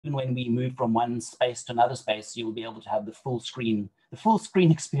when we move from one space to another space, you'll be able to have the full screen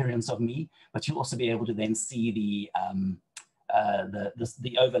experience of me, but you'll also be able to then see the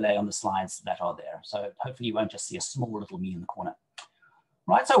overlay on the slides that are there. So hopefully you won't just see a small little me in the corner.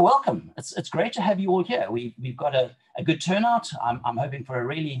 Right, so welcome. It's great to have you all here. We've got a good turnout. I'm hoping for a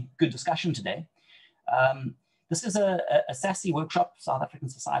really good discussion today. This is a SASEE workshop, South African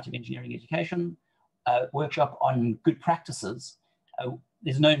Society of Engineering Education, workshop on good practices.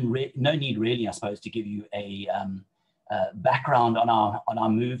 There's no need really, I suppose, to give you a background on our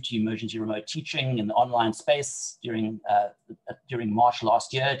move to emergency remote teaching in the online space during March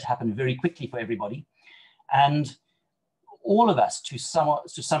last year. It happened very quickly for everybody, and all of us, to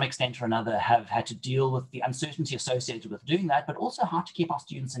some extent or another, have had to deal with the uncertainty associated with doing that, but also how to keep our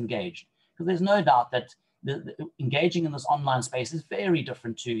students engaged. Because there's no doubt that engaging in this online space is very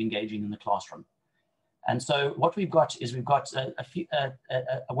different to engaging in the classroom. And so what we've got is we've got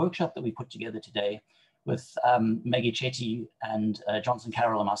a workshop that we put together today with Maggie Chetty and Johnson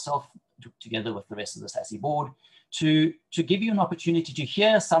Carroll and myself, together with the rest of the SASEE board, to give you an opportunity to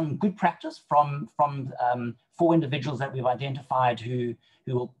hear some good practice from 4 individuals that we've identified who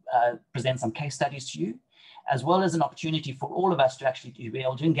will present some case studies to you, as well as an opportunity for all of us to actually be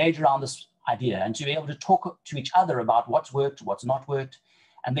able to engage around this idea and to be able to talk to each other about what's worked, what's not worked.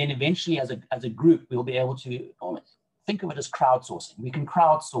 And then eventually as a group, we'll be able to think of it as crowdsourcing. We can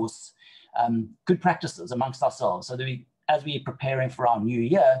crowdsource good practices amongst ourselves so that as we're preparing for our new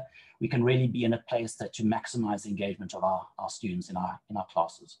year, we can really be in a place to maximize the engagement of our students in our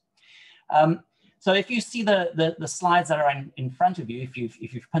classes. So if you see the slides that are in front of you,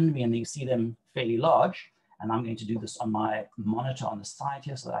 if you've pinned me and you see them fairly large, and I'm going to do this on my monitor on the side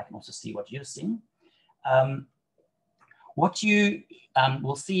here so that I can also see what you're seeing. What you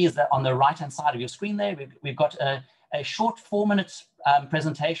will see is that on the right-hand side of your screen there, we've got a short 4-minute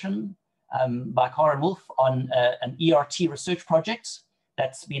presentation by Karen Wolf on an ERT research project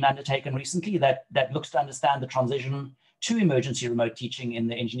that's been undertaken recently that looks to understand the transition to emergency remote teaching in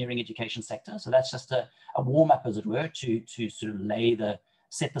the engineering education sector. So that's just a warm-up, as it were, to sort of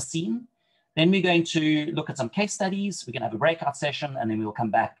set the scene. Then we're going to look at some case studies. We're going to have a breakout session, and then we'll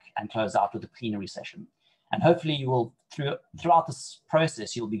come back and close out with a plenary session. And hopefully you will, throughout this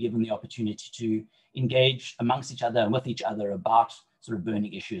process, you'll be given the opportunity to engage amongst each other and with each other about sort of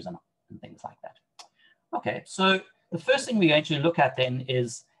burning issues and things like that. Okay, so the first thing we're going to look at then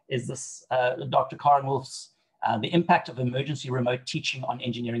is this Dr. Karen Wolf's the impact of emergency remote teaching on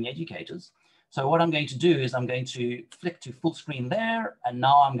engineering educators. So what I'm going to do is I'm going to flick to full screen there, and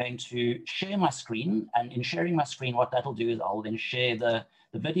now I'm going to share my screen. And in sharing my screen, what that'll do is I'll then share the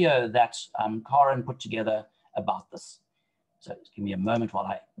video that Karen put together about this. So just give me a moment while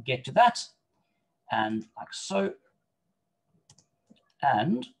I get to that. And like so.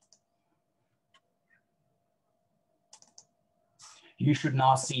 And you should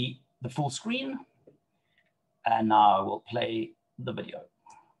now see the full screen. And now I will play the video.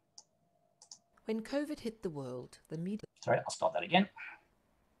 When COVID hit the world, the media... Sorry, I'll start that again.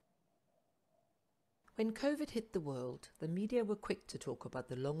 When COVID hit the world, the media were quick to talk about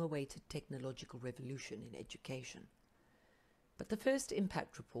the long-awaited technological revolution in education. But the first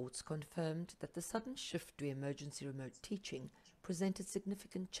impact reports confirmed that the sudden shift to emergency remote teaching presented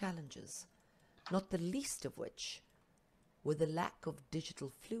significant challenges, not the least of which were the lack of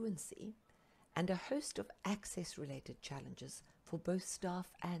digital fluency and a host of access-related challenges for both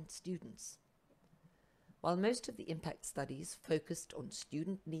staff and students. While most of the impact studies focused on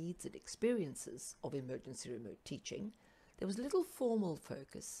student needs and experiences of emergency remote teaching, there was little formal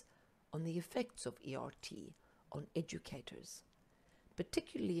focus on the effects of ERT on educators,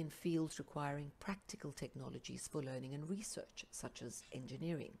 particularly in fields requiring practical technologies for learning and research, such as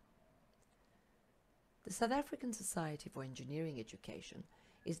engineering. The South African Society for Engineering Education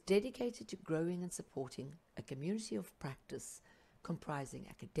is dedicated to growing and supporting a community of practice comprising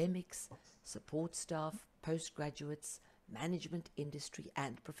academics, support staff, postgraduates, management, industry,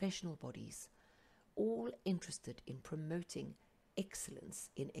 and professional bodies, all interested in promoting excellence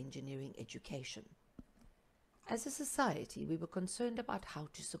in engineering education. As a society, we were concerned about how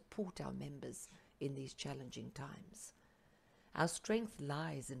to support our members in these challenging times. Our strength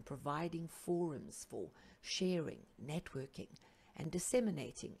lies in providing forums for sharing, networking, and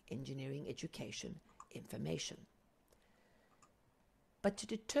disseminating engineering education information. But to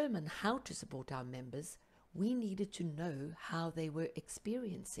determine how to support our members, we needed to know how they were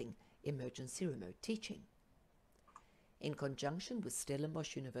experiencing emergency remote teaching. In conjunction with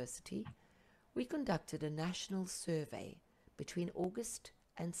Stellenbosch University, we conducted a national survey between August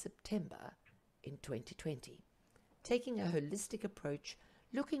and September in 2020, taking a holistic approach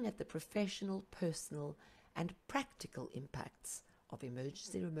looking at the professional, personal, and practical impacts of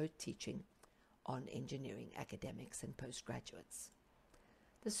emergency remote teaching on engineering academics and postgraduates.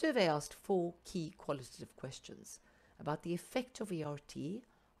 The survey asked 4 key qualitative questions about the effect of ERT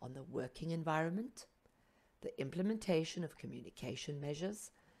on the working environment, the implementation of communication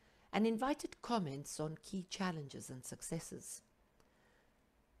measures, and invited comments on key challenges and successes.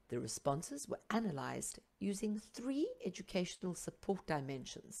 The responses were analysed using 3 educational support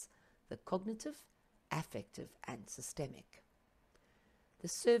dimensions: the cognitive, affective, and systemic. The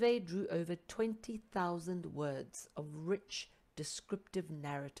survey drew over 20,000 words of rich, descriptive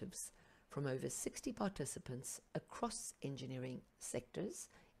narratives from over 60 participants across engineering sectors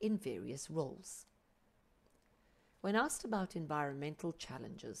in various roles. When asked about environmental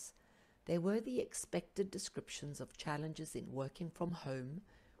challenges, there were the expected descriptions of challenges in working from home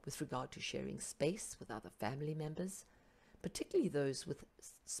with regard to sharing space with other family members, particularly those with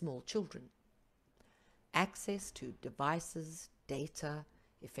small children. Access to devices, data,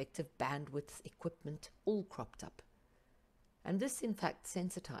 effective bandwidth, equipment, all cropped up. And this, in fact,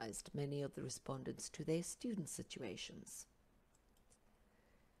 sensitized many of the respondents to their student situations.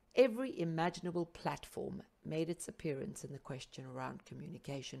 Every imaginable platform made its appearance in the question around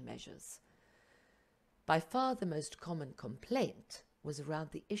communication measures. By far the most common complaint was around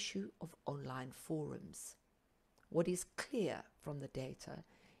the issue of online forums. What is clear from the data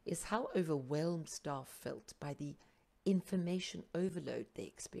is how overwhelmed staff felt by the information overload they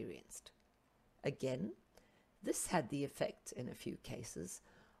experienced. Again, this had the effect, in a few cases,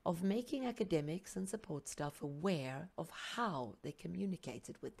 of making academics and support staff aware of how they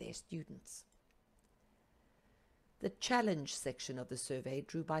communicated with their students. The challenge section of the survey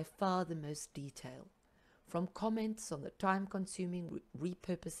drew by far the most detail, from comments on the time-consuming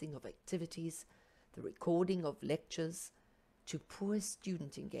repurposing of activities, the recording of lectures, to poor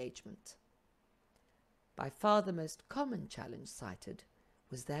student engagement. By far the most common challenge cited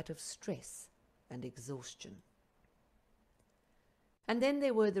was that of stress and exhaustion. And then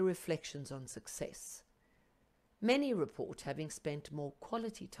there were the reflections on success. Many report having spent more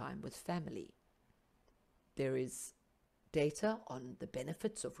quality time with family. There is data on the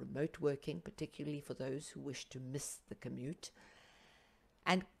benefits of remote working, particularly for those who wish to miss the commute,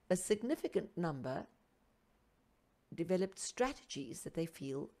 and a significant number developed strategies that they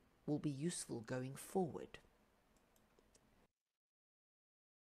feel will be useful going forward.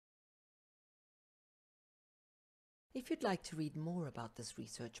 If you'd like to read more about this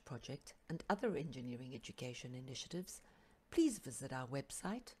research project and other engineering education initiatives, please visit our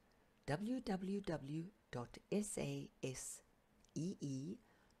website www.sasee.org.za.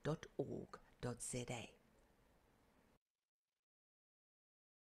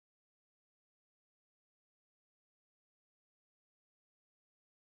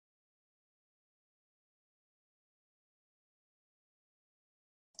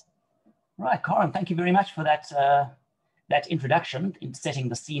 Right, Karen, thank you very much for that, that introduction in setting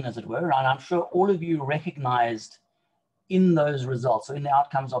the scene, as it were. And I'm sure all of you recognized in those results, so in the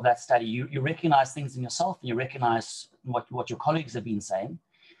outcomes of that study, you recognize things in yourself, and you recognize what your colleagues have been saying.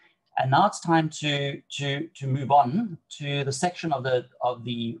 And now it's time to move on to the section of the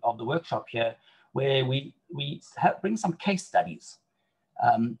workshop here, where we bring some case studies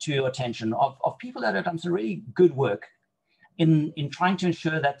to your attention of people that have done some really good work in trying to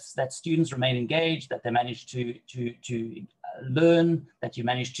ensure that students remain engaged, that they manage to learn, that you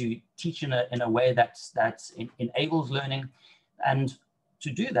manage to teach in a way that enables learning. And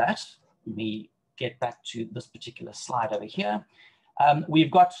to do that, let me get back to this particular slide over here. We've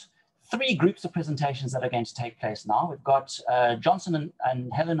got 3 groups of presentations that are going to take place now. We've got Johnson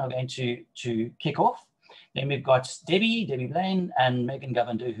and Helen are going to kick off. Then we've got Debbie Blaine, and Megan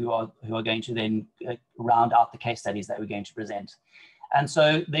Govender, who are going to then round out the case studies that we're going to present. And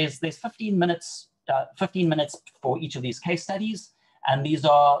so there's 15 minutes for each of these case studies, and we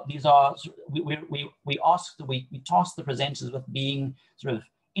task the presenters with being sort of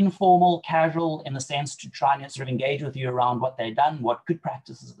informal, casual, in the sense to try and sort of engage with you around what they've done, what good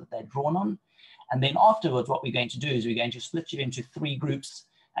practices that they've drawn on. And then afterwards, what we're going to do is we're going to split you into 3 groups,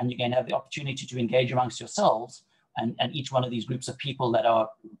 and you're going to have the opportunity to engage amongst yourselves. And each one of these groups of people that are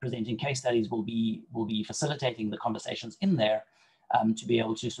presenting case studies will be facilitating the conversations in there, to be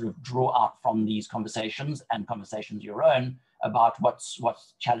able to sort of draw out from these conversations and conversations your own about what's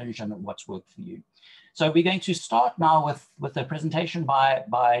challenged and what's worked for you. So we're going to start now with a presentation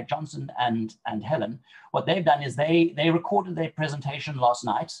by Johnson and Helen. What they've done is they recorded their presentation last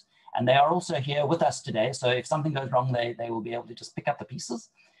night, and they are also here with us today. So if something goes wrong, they will be able to just pick up the pieces.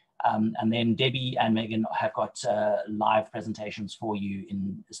 And then Debbie and Megan have got live presentations for you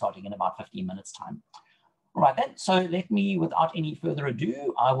starting in about 15 minutes time. All right then, so let me, without any further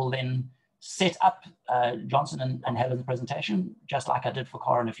ado, I will then set up Johnson and Helen's presentation, just like I did for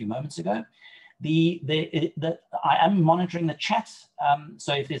Corin a few moments ago. I am monitoring the chat,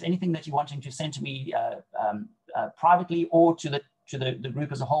 so if there's anything that you're wanting to send to me privately or to the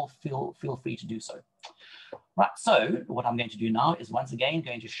group as a whole, feel free to do so. Right, so what I'm going to do now is once again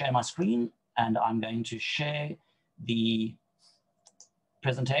going to share my screen, and I'm going to share the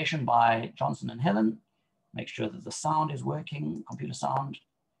presentation by Johnson and Helen. Make sure that the sound is working, computer sound.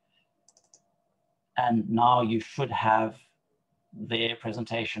 And now you should have their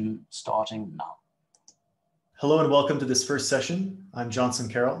presentation starting now. Hello and welcome to this first session. I'm Johnson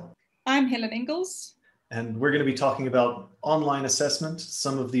Carroll. I'm Helen Ingalls. And we're going to be talking about online assessment,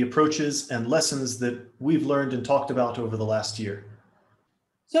 some of the approaches and lessons that we've learned and talked about over the last year.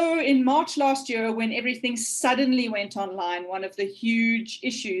 So in March last year, when everything suddenly went online, one of the huge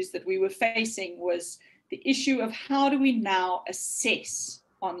issues that we were facing was the issue of how do we now assess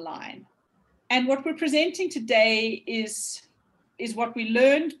online? And what we're presenting today is what we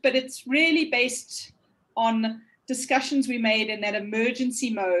learned, but it's really based on discussions we made in that emergency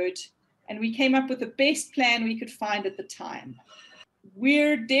mode, and we came up with the best plan we could find at the time.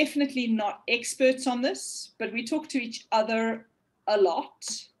 We're definitely not experts on this, but we talk to each other a lot,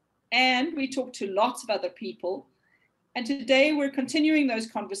 and we talk to lots of other people. And today we're continuing those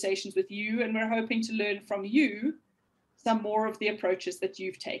conversations with you, and we're hoping to learn from you some more of the approaches that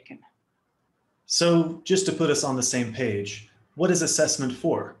you've taken. So just to put us on the same page, what is assessment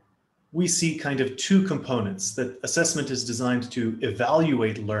for? We see kind of two components, that assessment is designed to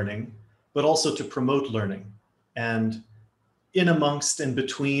evaluate learning, but also to promote learning. And in amongst and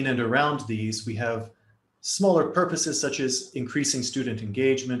between and around these, we have smaller purposes such as increasing student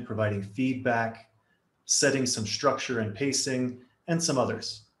engagement, providing feedback, setting some structure and pacing, and some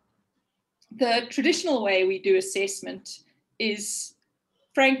others. The traditional way we do assessment is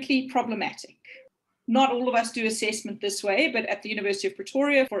frankly problematic. Not all of us do assessment this way, but at the University of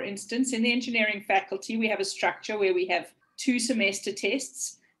Pretoria, for instance, in the engineering faculty, we have a structure where we have 2 semester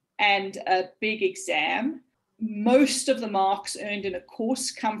tests and a big exam. Most of the marks earned in a course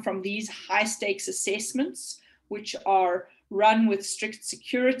come from these high stakes assessments, which are run with strict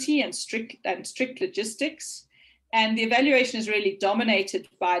security and strict logistics. And the evaluation is really dominated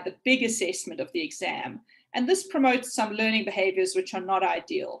by the big assessment of the exam. And this promotes some learning behaviors which are not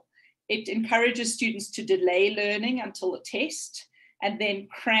ideal. It encourages students to delay learning until the test and then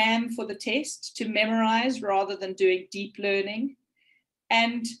cram for the test, to memorize rather than doing deep learning.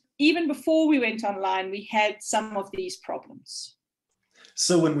 And even before we went online, we had some of these problems.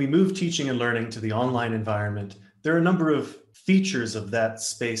 So when we move teaching and learning to the online environment, there are a number of features of that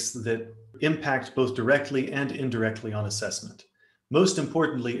space that impact both directly and indirectly on assessment. Most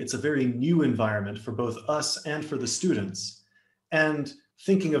importantly, it's a very new environment for both us and for the students. And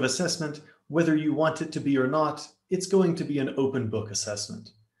thinking of assessment, whether you want it to be or not, it's going to be an open book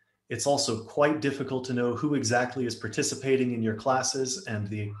assessment. It's also quite difficult to know who exactly is participating in your classes and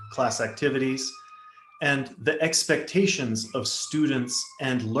the class activities. And the expectations of students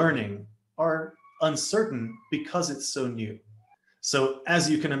and learning are uncertain because it's so new. So as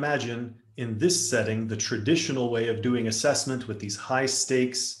you can imagine, in this setting, the traditional way of doing assessment with these high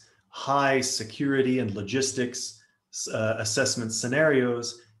stakes, high security and logistics assessment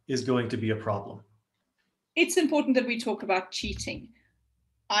scenarios is going to be a problem. It's important that we talk about cheating.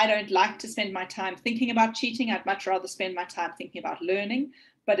 I don't like to spend my time thinking about cheating. I'd much rather spend my time thinking about learning,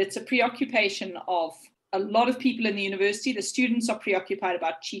 but it's a preoccupation of a lot of people in the university. The students are preoccupied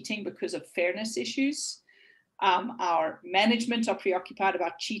about cheating because of fairness issues. Our management are preoccupied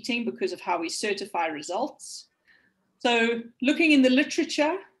about cheating because of how we certify results. So looking in the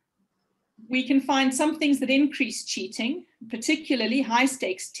literature, we can find some things that increase cheating, particularly high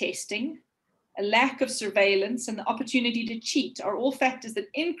stakes testing, a lack of surveillance, and the opportunity to cheat are all factors that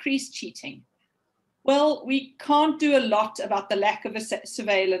increase cheating. Well, we can't do a lot about the lack of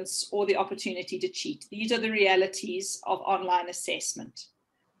surveillance or the opportunity to cheat. These are the realities of online assessment.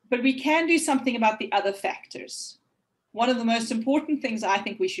 But we can do something about the other factors. One of the most important things I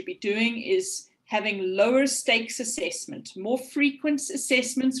think we should be doing is having lower stakes assessment, more frequent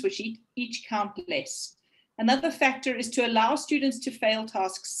assessments which each count less. Another factor is to allow students to fail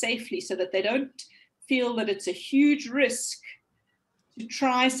tasks safely so that they don't feel that it's a huge risk to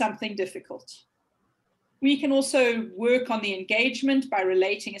try something difficult. We can also work on the engagement by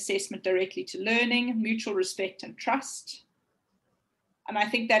relating assessment directly to learning, mutual respect and trust. And I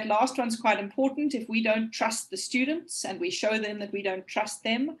think that last one's quite important. If we don't trust the students and we show them that we don't trust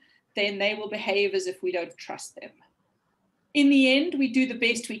them, then they will behave as if we don't trust them. In the end, we do the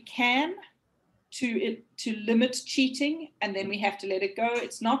best we can to limit cheating, and then we have to let it go.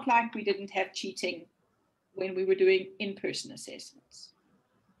 It's not like we didn't have cheating when we were doing in-person assessments.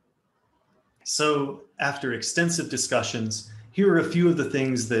 So after extensive discussions, here are a few of the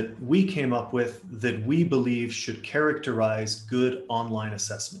things that we came up with that we believe should characterize good online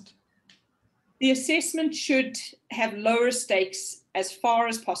assessment. The assessment should have lower stakes as far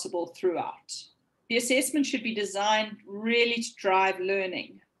as possible throughout. The assessment should be designed really to drive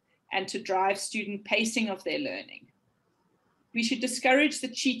learning and to drive student pacing of their learning. We should discourage the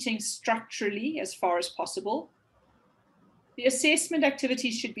cheating structurally as far as possible. The assessment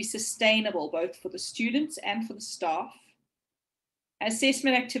activities should be sustainable both for the students and for the staff.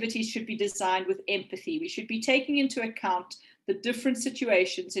 Assessment activities should be designed with empathy. We should be taking into account the different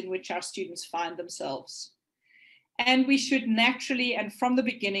situations in which our students find themselves. And we should naturally and from the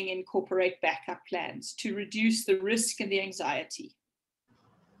beginning incorporate backup plans to reduce the risk and the anxiety.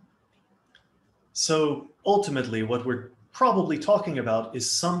 So ultimately, what we're probably talking about is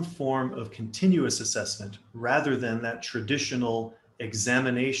some form of continuous assessment rather than that traditional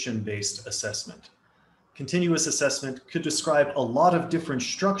examination-based assessment. Continuous assessment could describe a lot of different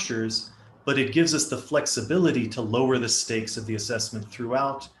structures, but it gives us the flexibility to lower the stakes of the assessment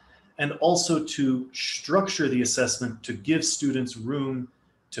throughout, and also to structure the assessment to give students room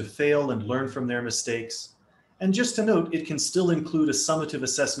to fail and learn from their mistakes. And just to note, it can still include a summative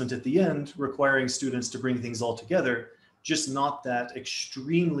assessment at the end, requiring students to bring things all together, just not that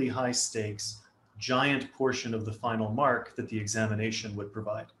extremely high stakes, giant portion of the final mark that the examination would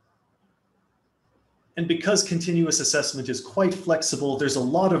provide. And because continuous assessment is quite flexible, there's a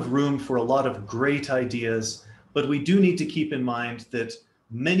lot of room for a lot of great ideas, but we do need to keep in mind that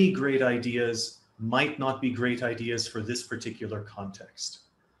many great ideas might not be great ideas for this particular context.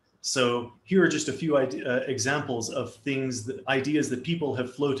 So here are just a few examples of ideas that people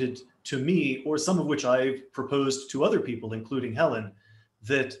have floated to me, or some of which I've proposed to other people, including Helen,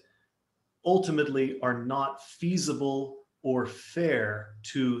 that ultimately are not feasible or fair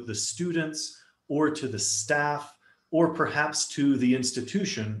to the students or to the staff, or perhaps to the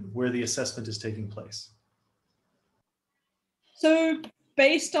institution where the assessment is taking place. So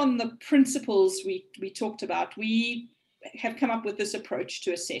based on the principles we talked about, we have come up with this approach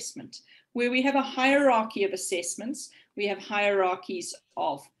to assessment, where we have a hierarchy of assessments. We have hierarchies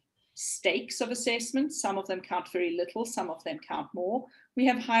of stakes of assessments. Some of them count very little, some of them count more. We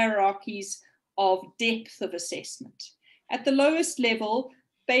have hierarchies of depth of assessment. At the lowest level,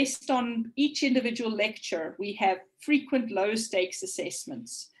 based on each individual lecture, we have frequent low stakes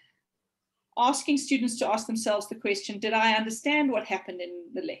assessments, asking students to ask themselves the question, did I understand what happened in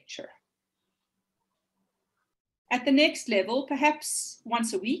the lecture? At the next level, perhaps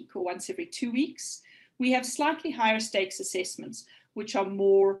once a week or once every 2 weeks, we have slightly higher stakes assessments, which are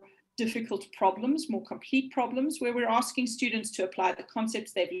more difficult problems, more complete problems, where we're asking students to apply the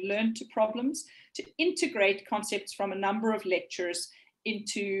concepts they've learned to problems, to integrate concepts from a number of lectures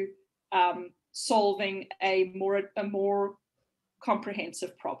into solving a more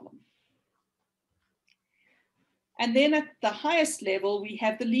comprehensive problem. And then at the highest level, we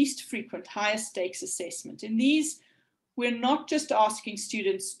have the least frequent, highest stakes assessment. In these, we're not just asking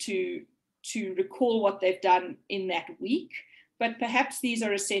students to recall what they've done in that week, but perhaps these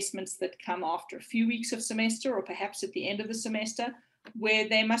are assessments that come after a few weeks of semester, or perhaps at the end of the semester, where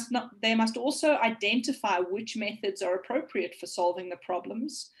they must also identify which methods are appropriate for solving the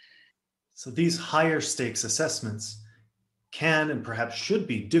problems. So these higher stakes assessments can and perhaps should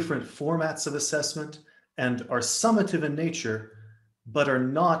be different formats of assessment and are summative in nature, but are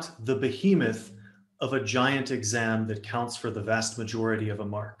not the behemoth of a giant exam that counts for the vast majority of a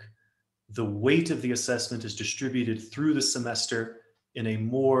mark. The weight of the assessment is distributed through the semester in a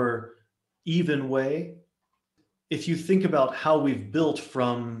more even way. If you think about how we've built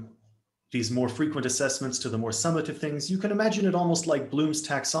from these more frequent assessments to the more summative things, you can imagine it almost like Bloom's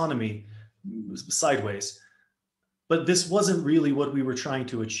taxonomy sideways. But this wasn't really what we were trying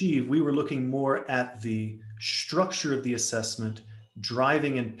to achieve. We were looking more at the structure of the assessment,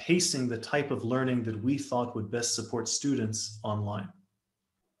 driving and pacing the type of learning that we thought would best support students online.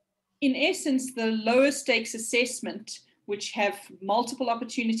 In essence, the lower stakes assessment, which have multiple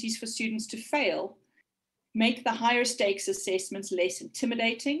opportunities for students to fail, make the higher stakes assessments less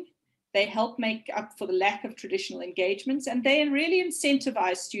intimidating. They help make up for the lack of traditional engagements, and they really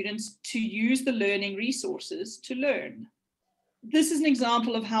incentivize students to use the learning resources to learn. This is an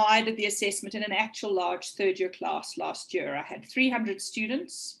example of how I did the assessment in an actual large third-year class last year. I had 300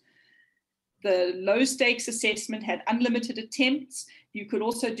 students. The low stakes assessment had unlimited attempts, You could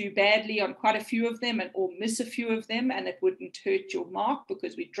also do badly on quite a few of them or miss a few of them, and it wouldn't hurt your mark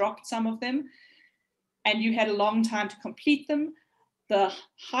because we dropped some of them. And you had a long time to complete them. The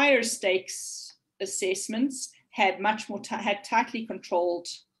higher stakes assessments had much more had tightly controlled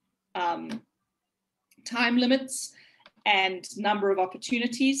time limits and number of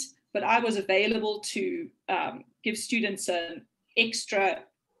opportunities, but I was available to give students an extra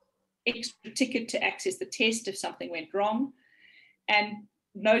ticket to access the test if something went wrong. And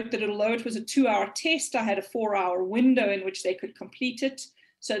note that although it was a 2-hour test, I had a 4-hour window in which they could complete it.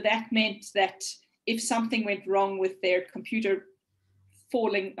 So that meant that if something went wrong with their computer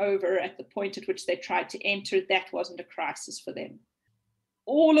falling over at the point at which they tried to enter, that wasn't a crisis for them.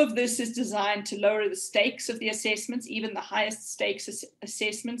 All of this is designed to lower the stakes of the assessments. Even the highest stakes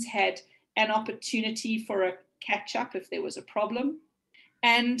assessments had an opportunity for a catch-up if there was a problem.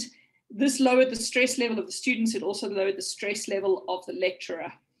 And this lowered the stress level of the students. It also lowered the stress level of the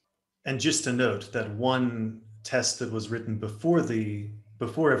lecturer. And just to note that one test that was written before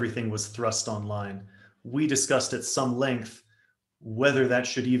everything was thrust online, we discussed at some length whether that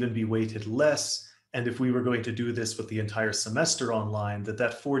should even be weighted less, and if we were going to do this with the entire semester online, that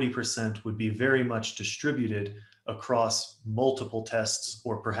 40% would be very much distributed across multiple tests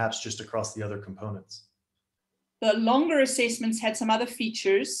or perhaps just across the other components. The longer assessments had some other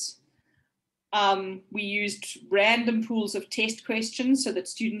features. We used random pools of test questions so that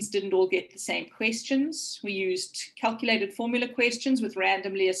students didn't all get the same questions. We used calculated formula questions with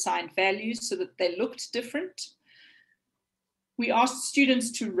randomly assigned values so that they looked different. We asked students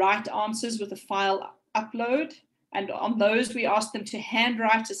to write answers with a file upload, and on those we asked them to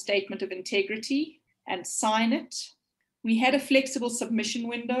handwrite a statement of integrity and sign it. We had a flexible submission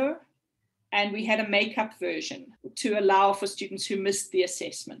window, and we had a make-up version to allow for students who missed the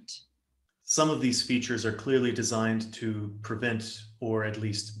assessment. Some of these features are clearly designed to prevent or at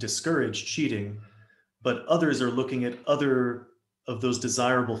least discourage cheating, but others are looking at other of those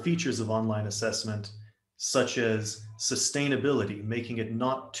desirable features of online assessment, such as sustainability, making it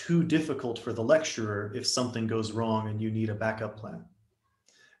not too difficult for the lecturer if something goes wrong and you need a backup plan.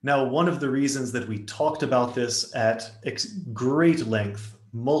 Now, one of the reasons that we talked about this at great length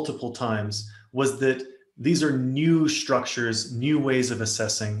multiple times was that these are new structures, new ways of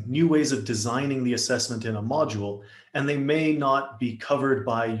assessing, new ways of designing the assessment in a module, and they may not be covered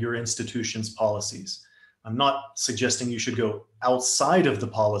by your institution's policies. I'm not suggesting you should go outside of the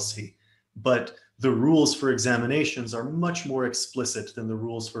policy, but the rules for examinations are much more explicit than the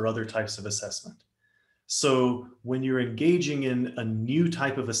rules for other types of assessment. So when you're engaging in a new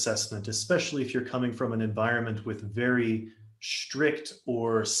type of assessment, especially if you're coming from an environment with very strict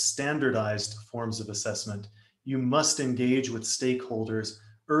or standardized forms of assessment, you must engage with stakeholders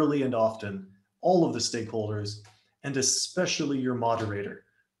early and often, all of the stakeholders, and especially your moderator.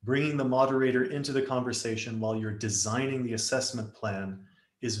 Bringing the moderator into the conversation while you're designing the assessment plan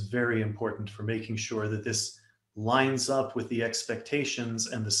is very important for making sure that this lines up with the expectations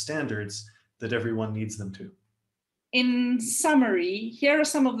and the standards that everyone needs them to. In summary, here are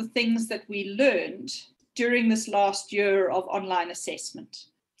some of the things that we learned during this last year of online assessment.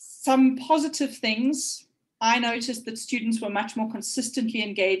 Some positive things. I noticed that students were much more consistently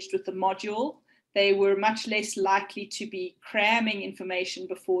engaged with the module. They were much less likely to be cramming information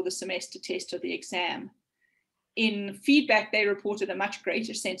before the semester test or the exam. In feedback, they reported a much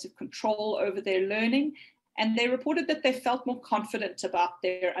greater sense of control over their learning, and they reported that they felt more confident about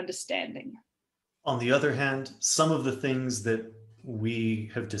their understanding. On the other hand, some of the things that we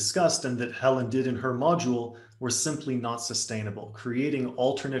have discussed and that Helen did in her module were simply not sustainable. Creating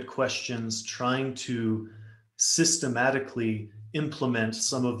alternate questions, trying to systematically implement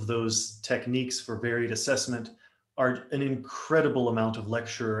some of those techniques for varied assessment are an incredible amount of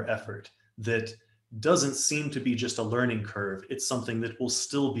lecturer effort that doesn't seem to be just a learning curve. It's something that will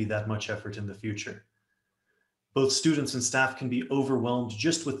still be that much effort in the future. Both students and staff can be overwhelmed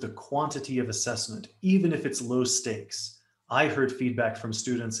just with the quantity of assessment, even if it's low stakes. I heard feedback from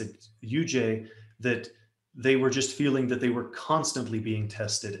students at UJ that they were just feeling that they were constantly being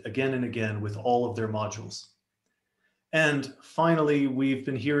tested again and again with all of their modules. And finally, we've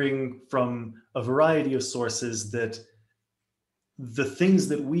been hearing from a variety of sources that the things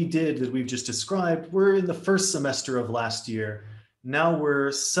that we did that we've just described were in the first semester of last year. Now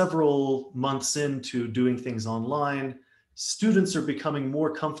we're several months into doing things online. Students are becoming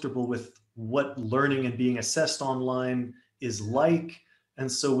more comfortable with what learning and being assessed online is like.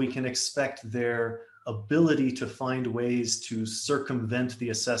 And so we can expect their ability to find ways to circumvent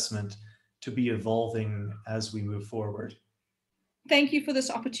the assessment to be evolving as we move forward. Thank you for this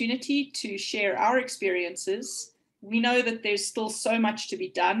opportunity to share our experiences we know that there's still so much to be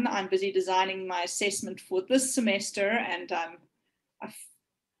done. I'm busy designing my assessment for this semester, and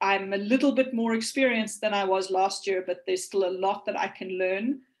I'm a little bit more experienced than I was last year, but there's still a lot that I can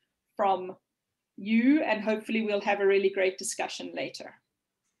learn from you, and hopefully we'll have a really great discussion later.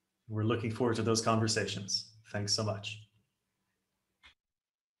 We're looking forward to those conversations. Thanks so much.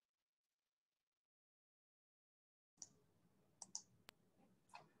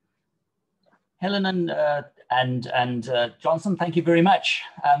 Helen and Johnson, thank you very much.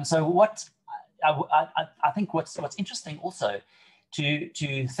 So what I think what's interesting also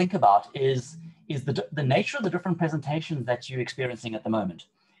to think about is the nature of the different presentations that you're experiencing at the moment.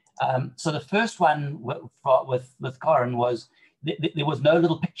 So the first one with Karen was there was no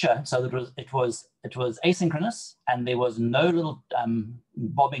little picture, so it was asynchronous, and there was no little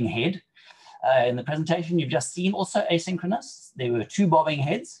bobbing head. In the presentation you've just seen, also asynchronous. There were 2 bobbing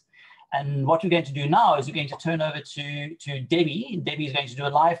heads. And what we're going to do now is we're going to turn over to Debbie. Debbie is going to do a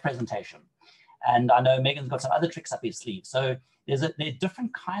live presentation. And I know Megan's got some other tricks up his sleeve. So there are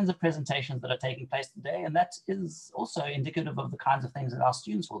different kinds of presentations that are taking place today, and that is also indicative of the kinds of things that our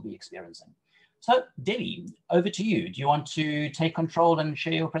students will be experiencing. So Debbie, over to you. Do you want to take control and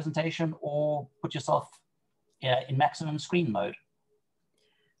share your presentation, or put yourself in maximum screen mode?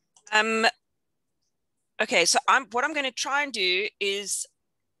 Okay, so what I'm going to try and do is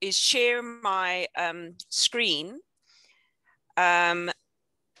share my screen, and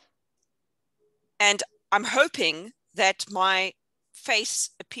I'm hoping that my face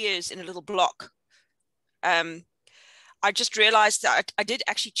appears in a little block. I just realized that I did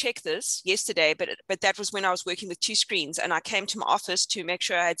actually check this yesterday, but that was when I was working with 2 screens, and I came to my office to make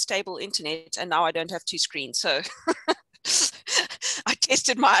sure I had stable internet, and now I don't have 2 screens. So I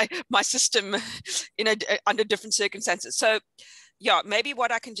tested my system under different circumstances. So yeah, maybe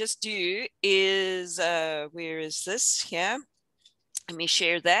what I can just do is, where is this here? Let me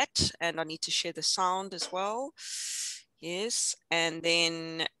share that, and I need to share the sound as well. Yes, and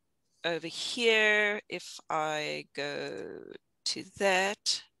then over here, if I go to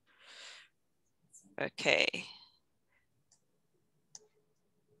that, okay.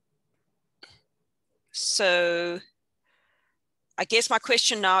 So I guess my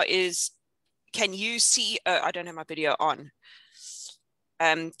question now is, can you see, I don't have my video on.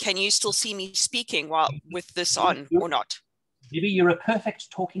 Can you still see me speaking while with this on or not? Maybe you're a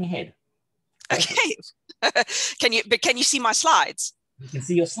perfect talking head. Okay. Can you see my slides? We can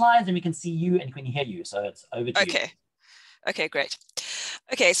see your slides, and we can see you, and we can hear you. So it's over to you. Okay. Okay, great.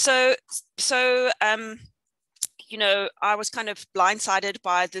 Okay, so you know, I was kind of blindsided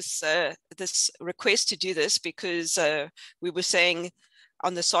by this this request to do this, because we were saying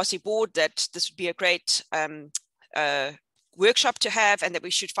on the SASEE board that this would be a great workshop to have, and that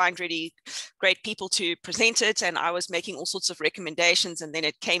we should find really great people to present it. And I was making all sorts of recommendations, and then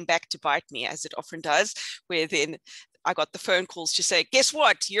it came back to bite me, as it often does, where then I got the phone calls to say, guess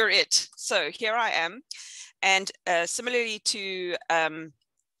what, you're it. So here I am. And similarly to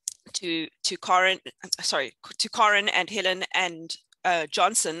Karen and Helen and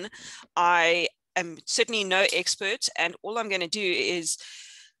Johnson, I am certainly no expert, and all I'm going to do is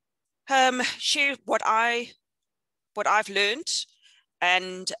share what I've learned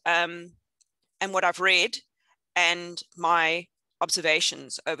and what I've read and my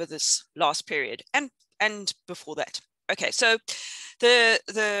observations over this last period and before that. Okay, so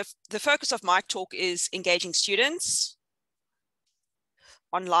the focus of my talk is engaging students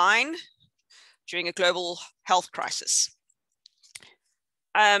online during a global health crisis.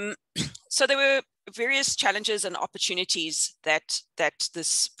 So there were various challenges and opportunities that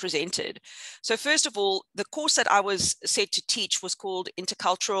this presented. So first of all, the course that I was set to teach was called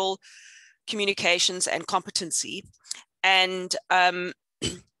Intercultural Communications and Competency. And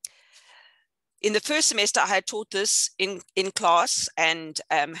in the first semester, I had taught this in class, and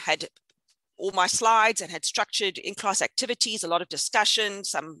had all my slides, and had structured in-class activities, a lot of discussion,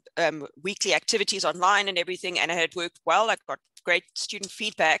 some weekly activities online and everything, and it had worked well. I got great student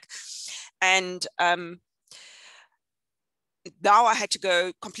feedback. And now I had to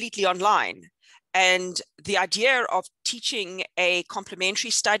go completely online. And the idea of teaching a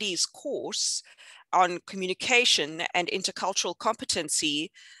complementary studies course on communication and intercultural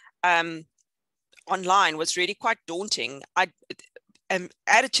competency online was really quite daunting.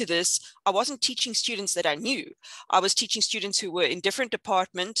 Added to this, I wasn't teaching students that I knew. I was teaching students who were in different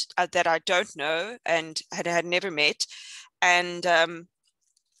departments that I don't know and had never met. And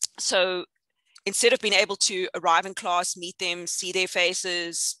so instead of being able to arrive in class, meet them, see their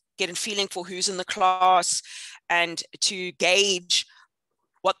faces, get a feeling for who's in the class, and to gauge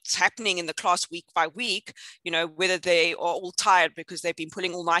what's happening in the class week by week, you know, whether they are all tired because they've been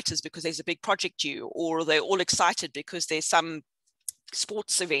pulling all-nighters because there's a big project due, or they're all excited because there's some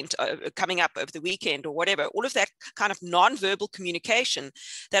sports event coming up over the weekend or whatever. All of that kind of non-verbal communication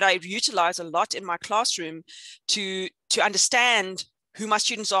that I utilize a lot in my classroom to understand who my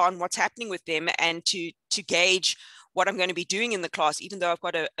students are and what's happening with them, and to gauge what I'm going to be doing in the class, even though I've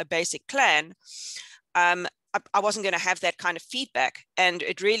got a basic plan. I wasn't going to have that kind of feedback, and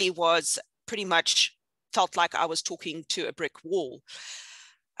it really was pretty much felt like I was talking to a brick wall.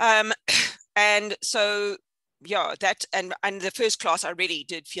 And so, yeah, that, and the first class, I really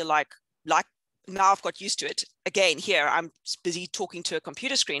did feel like now I've got used to it. Again, here I'm busy talking to a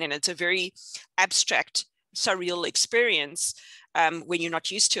computer screen, and it's a very abstract, surreal experience when you're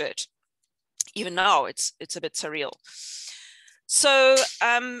not used to it. Even now, it's a bit surreal. So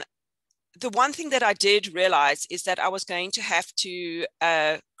the one thing that I did realize is that I was going to have to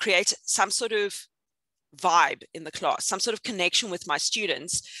create some sort of vibe in the class, some sort of connection with my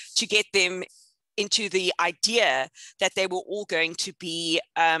students, to get them into the idea that they were all going to be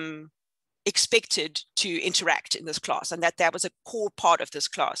expected to interact in this class, and that was a core part of this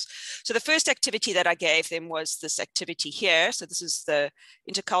class. So the first activity that I gave them was this activity here. So this is the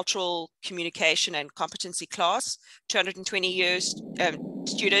intercultural communication and competency class, 220 years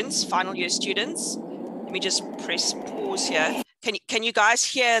students, final year students. Let me just press pause here. Can you guys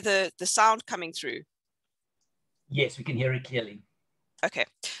hear the sound coming through? Yes, we can hear it clearly. Okay,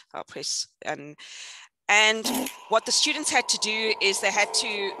 I'll press. And what the students had to do is they had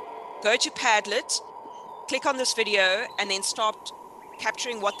to go to Padlet, click on this video, and then start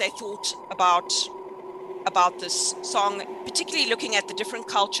capturing what they thought about this song, particularly looking at the different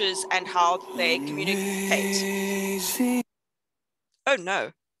cultures and how they communicate. Oh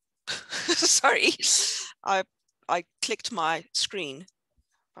no, sorry, I clicked my screen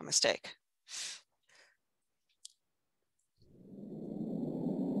by mistake.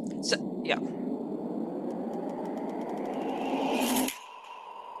 So, yeah.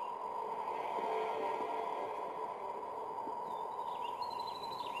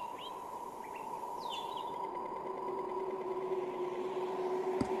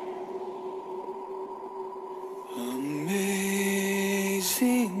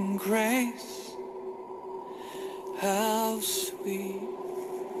 Amazing grace, how sweet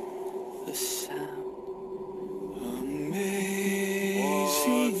the sound.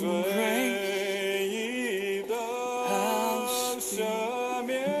 Amazing grace, how sweet the sound.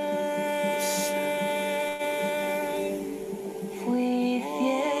 Fui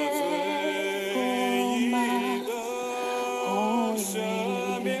fiel por más,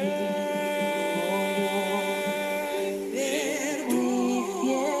 oh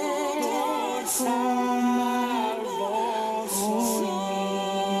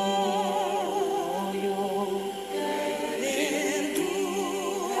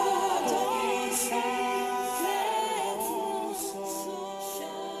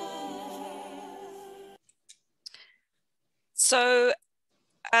So,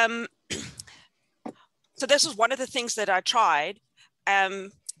 so this was one of the things that I tried.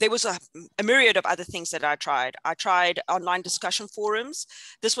 There was a myriad of other things that I tried. I tried online discussion forums.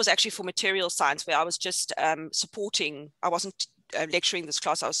 This was actually for material science, where I was just supporting. I wasn't lecturing this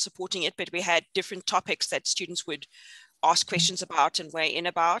class, I was supporting it, but we had different topics that students would ask questions about and weigh in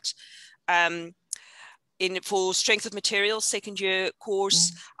about. For strength of materials, second year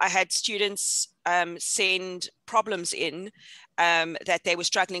course, I had students send problems in that they were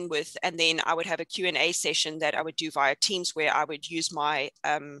struggling with, and then I would have a Q&A session that I would do via Teams, where I would use my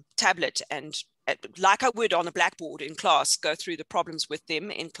tablet and, like I would on a blackboard in class, go through the problems with them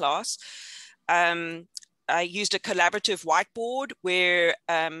in class. I used a collaborative whiteboard where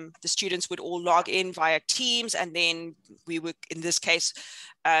the students would all log in via Teams, and then we would, in this case,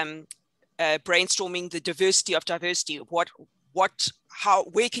 brainstorming the diversity of diversity.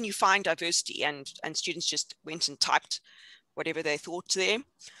 Where can you find diversity? And students just went and typed whatever they thought there.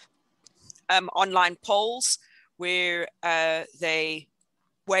 Online polls where they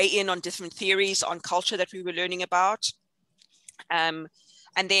weigh in on different theories on culture that we were learning about. And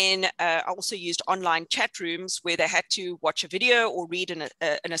then I also used online chat rooms where they had to watch a video or read an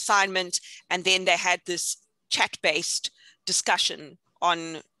assignment, and then they had this chat-based discussion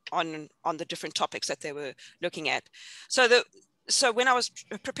on the different topics that they were looking at. So when I was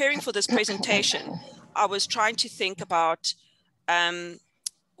preparing for this presentation, I was trying to think about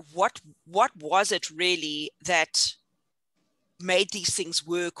what was it really that made these things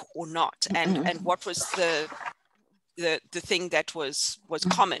work or not, and what was the thing that was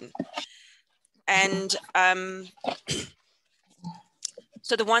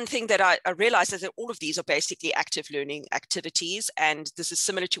So the one thing that I realized is that all of these are basically active learning activities, and this is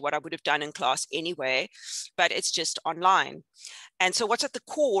similar to what I would have done in class anyway, but it's just online. And so what's at the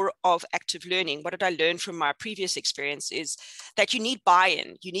core of active learning, what did I learn from my previous experience, is that you need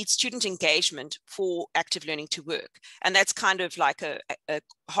buy-in, you need student engagement for active learning to work. And that's kind of like a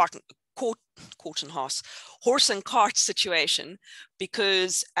horse and cart situation,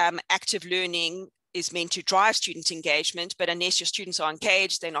 because active learning is meant to drive student engagement, but unless your students are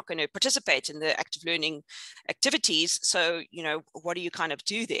engaged, they're not going to participate in the active learning activities. So, you know, what do you kind of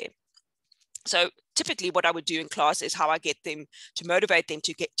do there? So typically what I would do in class is how I get them to motivate them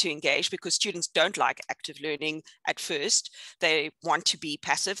to get to engage, because students don't like active learning at first. They want to be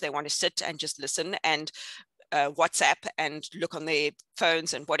passive. They want to sit and just listen and WhatsApp and look on their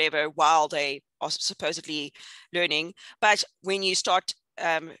phones and whatever while they are supposedly learning. But when you start,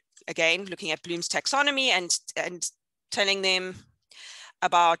 again, looking at Bloom's taxonomy and telling them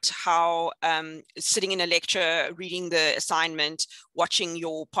about how sitting in a lecture, reading the assignment, watching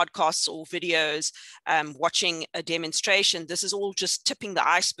your podcasts or videos, watching a demonstration, this is all just tipping the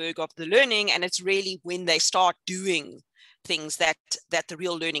iceberg of the learning. And it's really when they start doing things that the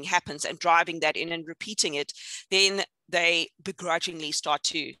real learning happens, and driving that in and repeating it, then they begrudgingly start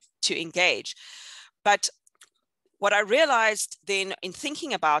to engage. But what I realized then in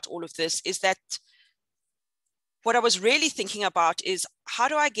thinking about all of this is that what I was really thinking about is, how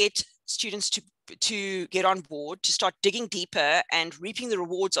do I get students to get on board, to start digging deeper and reaping the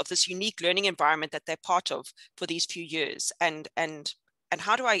rewards of this unique learning environment that they're part of for these few years, and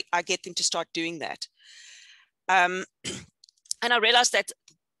how do I get them to start doing that? And I realized that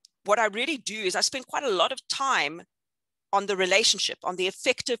what I really do is I spend quite a lot of time on the relationship, on the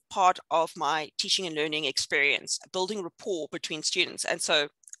effective part of my teaching and learning experience, building rapport between students. And so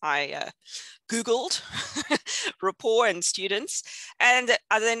I Googled rapport and students, and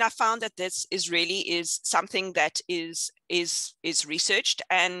then I found that this is something that is researched,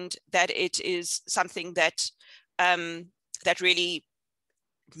 and that it is something that that really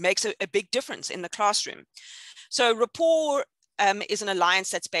makes a big difference in the classroom. So rapport is an alliance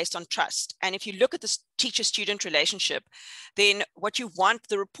that's based on trust. And if you look at the teacher-student relationship, then what you want,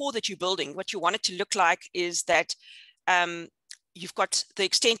 the rapport that you're building, what you want it to look like is that you've got the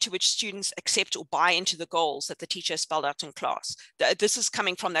extent to which students accept or buy into the goals that the teacher spelled out in class. This is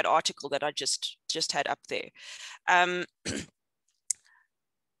coming from that article that I just had up there.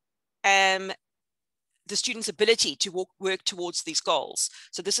 The student's ability to work towards these goals.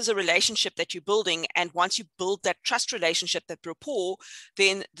 So this is a relationship that you're building. And once you build that trust relationship, that rapport,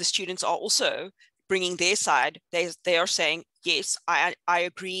 then the students are also bringing their side. They are saying, yes, I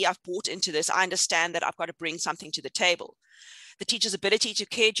agree, I've bought into this. I understand that I've got to bring something to the table. The teacher's ability to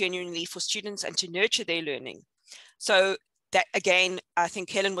care genuinely for students and to nurture their learning. So that, again, I think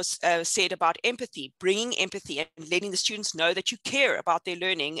Helen was said about empathy, bringing empathy and letting the students know that you care about their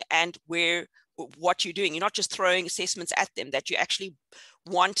learning and what you're doing. You're not just throwing assessments at them, that you actually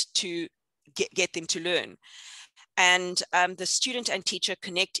want to get them to learn. And the student and teacher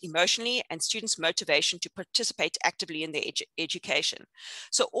connect emotionally, and students' motivation to participate actively in their education.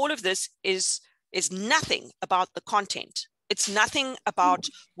 So all of this is nothing about the content. It's nothing about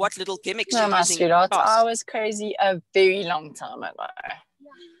what little gimmicks No, you're my using. sweetheart, I was crazy a very long time ago.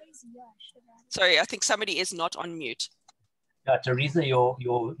 Sorry, I think somebody is not on mute. Teresa, your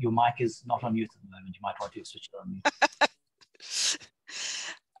mic is not on mute at the moment. You might want to switch it on mute.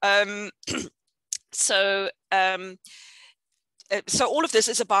 So all of this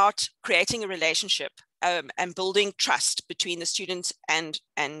is about creating a relationship and building trust between the student and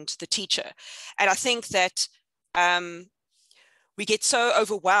the teacher. And I think that we get so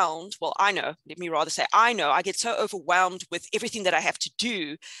overwhelmed. Well, I know, let me rather say, I get so overwhelmed with everything that I have to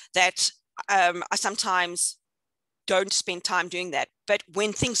do that I sometimes don't spend time doing that. But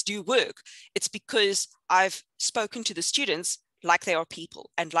when things do work, it's because I've spoken to the students like they are people,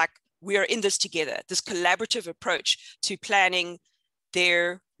 and like we are in this together, this collaborative approach to planning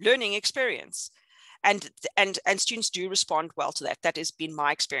their learning experience. And students do respond well to that. That has been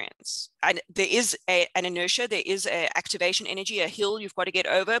my experience. And there is an inertia, there is an activation energy, a hill you've got to get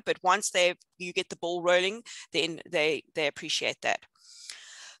over. But once you get the ball rolling, then they appreciate that.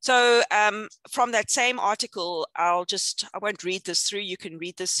 So from that same article, I won't read this through. You can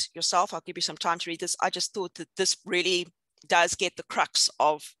read this yourself. I'll give you some time to read this. I just thought that this really does get the crux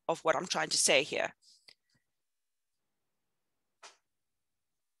of what I'm trying to say here.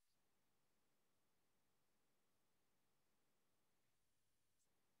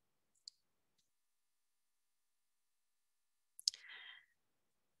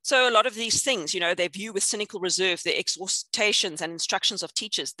 So a lot of these things, they view with cynical reserve the exhortations and instructions of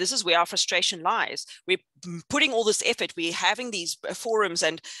teachers. This is where our frustration lies. We're putting all this effort, we're having these forums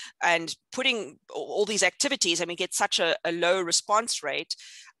and putting all these activities, and we get such a low response rate.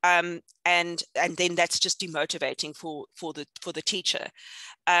 And then that's just demotivating for the teacher.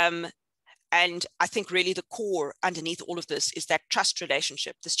 And I think really the core underneath all of this is that trust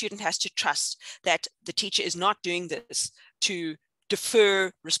relationship. The student has to trust that the teacher is not doing this to defer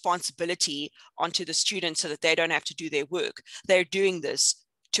responsibility onto the student so that they don't have to do their work. They're doing this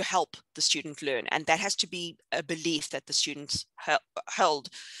to help the student learn. And that has to be a belief that the students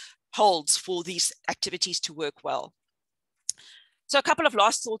holds for these activities to work well. So a couple of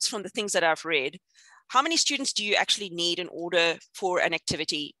last thoughts from the things that I've read. How many students do you actually need in order for an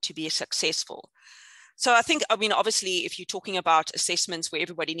activity to be successful? So I mean, obviously, if you're talking about assessments where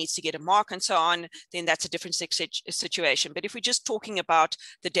everybody needs to get a mark and so on, then that's a different situation. But if we're just talking about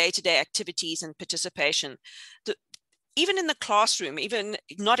the day-to-day activities and participation, even in the classroom, even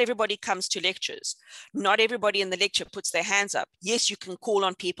not everybody comes to lectures. Not everybody in the lecture puts their hands up. Yes, you can call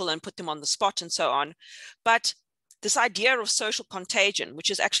on people and put them on the spot and so on. But this idea of social contagion, which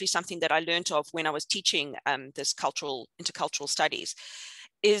is actually something that I learned of when I was teaching this intercultural studies,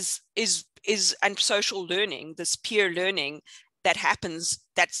 and social learning, this peer learning that happens.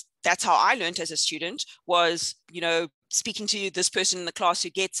 That's how I learned as a student, was speaking to this person in the class who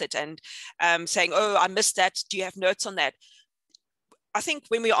gets it and saying, "Oh, I missed that. Do you have notes on that?" I think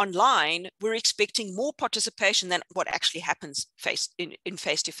when we're online, we're expecting more participation than what actually happens in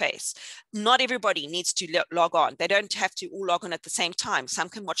face-to-face. Not everybody needs to log on. They don't have to all log on at the same time. Some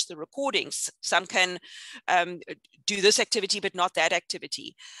can watch the recordings. Some can do this activity, but not that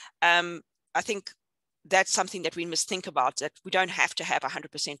activity. I think that's something that we must think about, that we don't have to have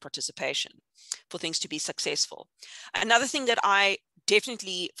 100% participation for things to be successful. Another thing that I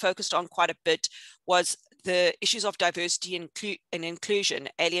definitely focused on quite a bit was the issues of diversity and inclusion,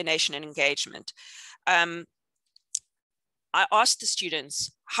 alienation and engagement. I asked the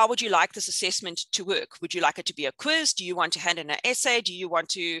students, how would you like this assessment to work? Would you like it to be a quiz? Do you want to hand in an essay? Do you want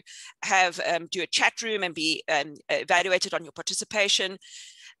to have do a chat room and be evaluated on your participation?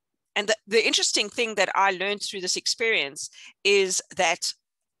 And the interesting thing that I learned through this experience is that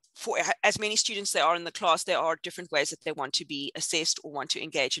for as many students there are in the class, there are different ways that they want to be assessed or want to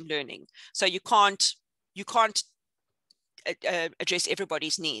engage in learning. So you can't address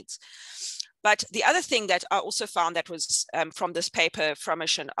everybody's needs. But the other thing that I also found that was from this paper from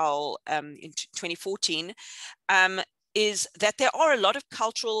Ish and Al in 2014 is that there are a lot of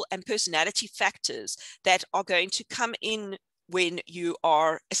cultural and personality factors that are going to come in when you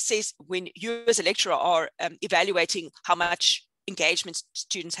are when you as a lecturer are evaluating how much engagement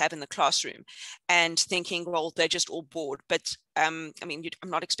students have in the classroom, and thinking, well, they're just all bored. But I mean, I'm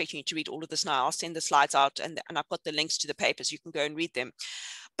not expecting you to read all of this now. I'll send the slides out, and I've got the links to the papers. You can go and read them.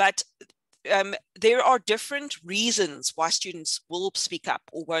 But there are different reasons why students will speak up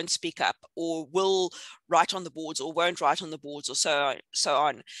or won't speak up, or will write on the boards or won't write on the boards, or so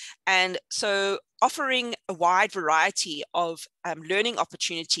on. And so offering a wide variety of learning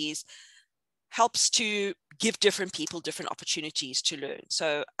opportunities helps to give different people different opportunities to learn.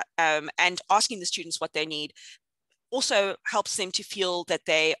 So, and asking the students what they need also helps them to feel that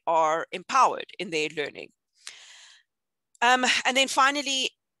they are empowered in their learning. And then finally,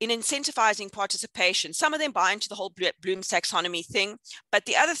 in incentivizing participation, some of them buy into the whole Bloom's taxonomy thing. But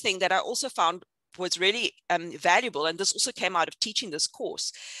the other thing that I also found was really valuable, and this also came out of teaching this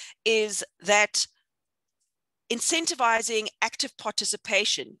course, is that incentivizing active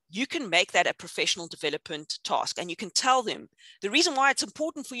participation, you can make that a professional development task, and you can tell them the reason why it's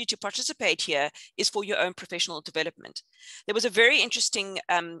important for you to participate here is for your own professional development. There was a very interesting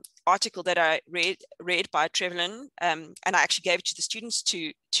article that I read by Trevelyan, and I actually gave it to the students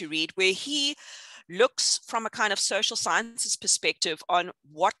to read, where he looks from a kind of social sciences perspective on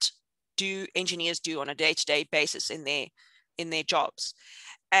what do engineers do on a day-to-day basis in their jobs.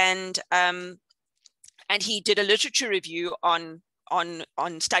 And he did a literature review on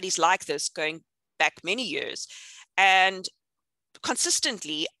studies like this going back many years. And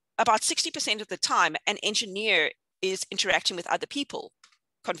consistently, about 60% of the time, an engineer is interacting with other people,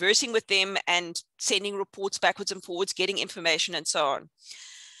 conversing with them and sending reports backwards and forwards, getting information and so on.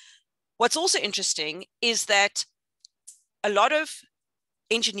 What's also interesting is that a lot of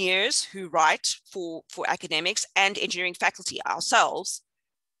engineers who write for academics and engineering faculty ourselves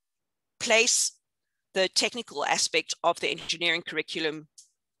place the technical aspect of the engineering curriculum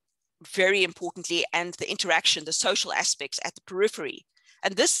very importantly, and the interaction, the social aspects at the periphery.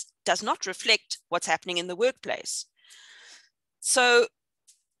 And this does not reflect what's happening in the workplace. So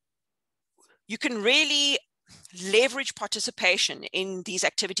you can really leverage participation in these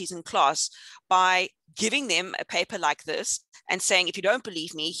activities in class by giving them a paper like this and saying, if you don't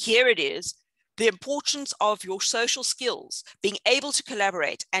believe me, here it is. The importance of your social skills, being able to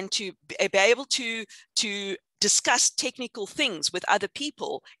collaborate and to be able to discuss technical things with other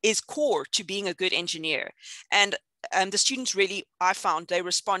people is core to being a good engineer. And the students really, I found, they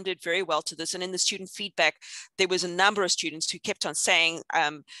responded very well to this. And in the student feedback, there was a number of students who kept on saying,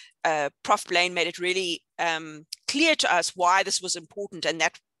 Prof. Blaine made it really clear to us why this was important, and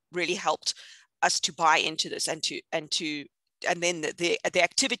that really helped us to buy into this and then the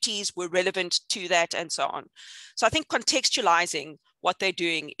activities were relevant to that and so on. So I think contextualizing what they're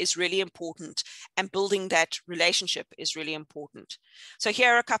doing is really important, and building that relationship is really important. So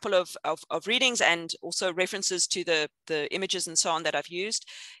here are a couple of readings and also references to the images and so on that I've used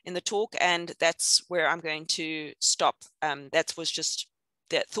in the talk, and that's where I'm going to stop. That was just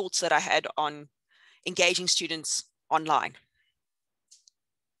the thoughts that I had on engaging students online.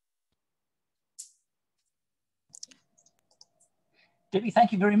 Debbie,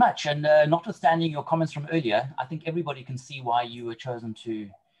 thank you very much. And notwithstanding your comments from earlier, I think everybody can see why you were chosen to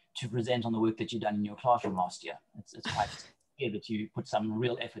present on the work that you've done in your classroom last year. It's quite clear that you put some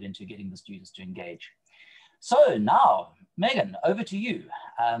real effort into getting the students to engage. So now, Megan, over to you.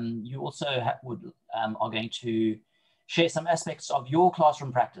 You also are going to share some aspects of your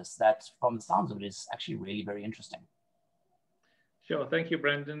classroom practice that, from the sounds of it, is actually really very interesting. Sure, thank you,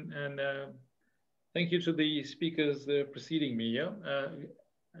 Brandon. And thank you to the speakers preceding me. Yeah?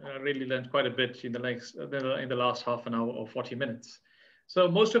 I really learned quite a bit in the last half an hour or 40 minutes. So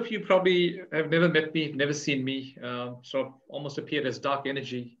most of you probably have never met me, never seen me, sort of almost appeared as dark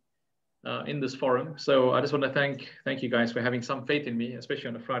energy in this forum. So I just want to thank you guys for having some faith in me, especially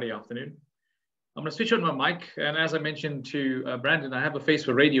on a Friday afternoon. I'm going to switch on my mic. And as I mentioned to Brandon, I have a face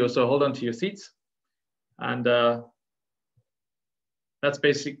for radio, so hold on to your seats. And that's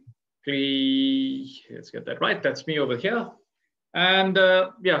basically, let's get that right. That's me over here. And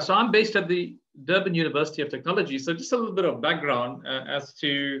yeah, so I'm based at the Durban University of Technology. So just a little bit of background as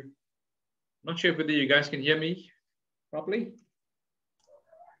to, not sure whether you guys can hear me properly.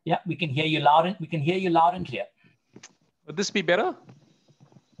 Yeah, we can hear you loud and clear. Would this be better?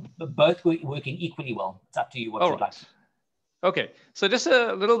 But both working equally well. It's up to you what you'd like. Okay, so just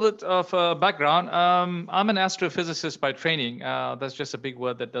a little bit of background. I'm an astrophysicist by training. That's just a big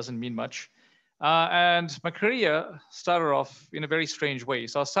word that doesn't mean much. And my career started off in a very strange way.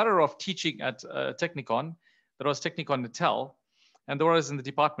 So I started off teaching at Technikon. That was Technikon Natal, and there was in the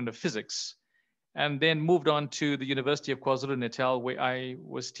Department of Physics. And then moved on to the University of KwaZulu-Natal, where I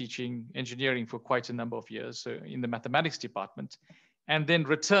was teaching engineering for quite a number of years, so in the mathematics department, and then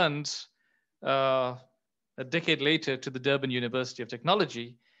returned a decade later to the Durban University of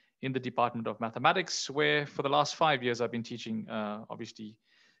Technology in the Department of Mathematics, where for the last 5 years I've been teaching, obviously,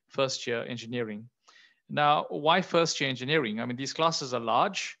 first year engineering. Now, why first year engineering? I mean, these classes are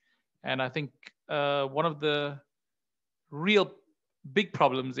large, and I think one of the real big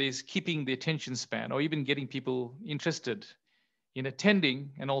problems is keeping the attention span, or even getting people interested in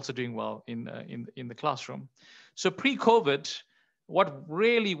attending and also doing well in the classroom. So pre-COVID, what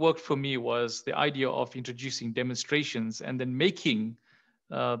really worked for me was the idea of introducing demonstrations and then making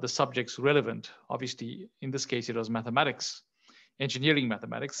the subjects relevant. Obviously, in this case, it was mathematics, engineering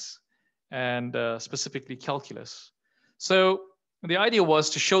mathematics, and specifically calculus. So the idea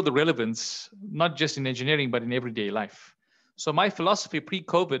was to show the relevance, not just in engineering, but in everyday life. So my philosophy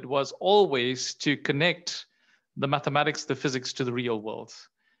pre-COVID was always to connect the mathematics, the physics to the real world.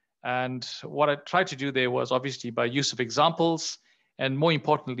 And what I tried to do there was obviously by use of examples, and more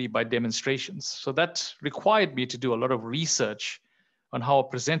importantly, by demonstrations. So that required me to do a lot of research on how I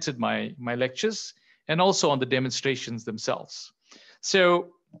presented my lectures, and also on the demonstrations themselves.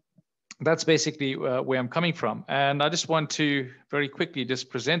 So that's basically where I'm coming from. And I just want to very quickly just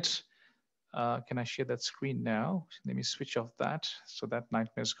present. Can I share that screen now? Let me switch off that, so that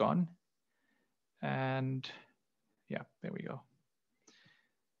nightmare's gone. And yeah, there we go.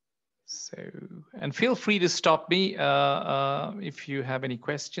 So, and feel free to stop me if you have any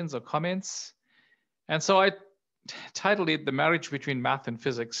questions or comments. And so I titled it The Marriage Between Math and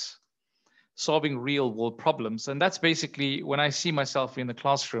Physics, Solving Real World Problems. And that's basically, when I see myself in the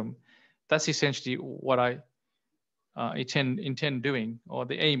classroom, that's essentially what I intend doing, or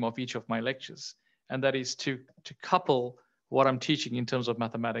the aim of each of my lectures. And that is to couple what I'm teaching in terms of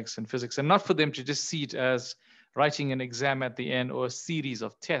mathematics and physics, and not for them to just see it as writing an exam at the end or a series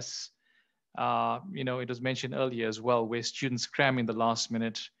of tests. You know, it was mentioned earlier as well, where students cram in the last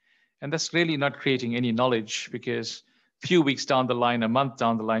minute. And that's really not creating any knowledge, because few weeks down the line, a month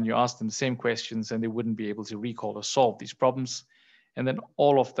down the line, you ask them the same questions and they wouldn't be able to recall or solve these problems. And then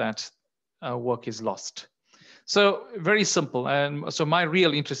all of that work is lost. So very simple. And so my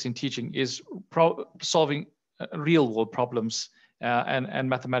real interest in teaching is solving real world problems and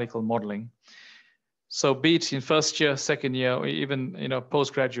mathematical modeling. So be it in first year, second year, or even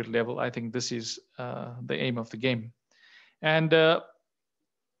postgraduate level, I think this is the aim of the game. And I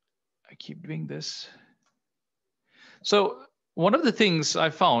keep doing this. So one of the things I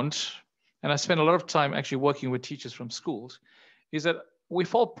found, and I spent a lot of time actually working with teachers from schools, is that we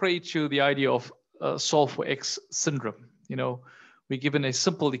fall prey to the idea of solve for X syndrome. We're given a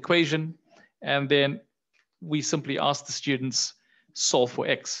simple equation, and then we simply ask the students solve for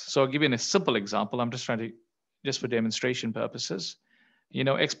X. So I'll give you a simple example. I'm just trying to, just for demonstration purposes,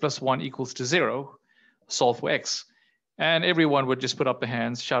 X plus 1 equals to 0, solve for X. And everyone would just put up their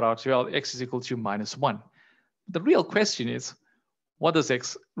hands, shout out, well, X is equal to -1. The real question is, what does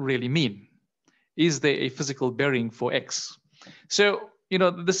X really mean? Is there a physical bearing for X? So,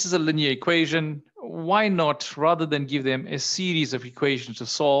 this is a linear equation. Why not, rather than give them a series of equations to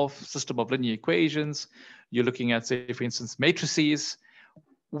solve, system of linear equations, you're looking at, say, for instance, matrices.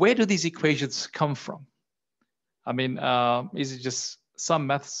 Where do these equations come from? I mean, is it just some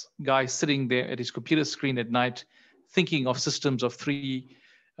maths guy sitting there at his computer screen at night thinking of systems of 3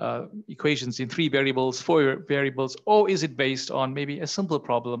 equations in 3 variables, 4 variables, or is it based on maybe a simple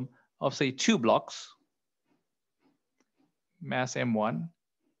problem of, say, 2 blocks, mass M1,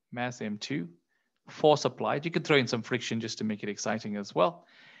 mass M2, force applied. You could throw in some friction just to make it exciting as well,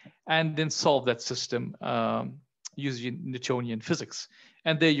 and then solve that system using Newtonian physics.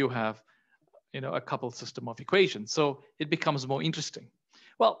 And there you have, a coupled system of equations. So it becomes more interesting.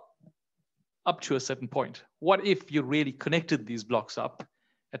 Well, up to a certain point. What if you really connected these blocks up,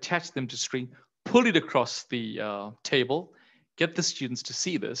 attach them to string, pull it across the table, get the students to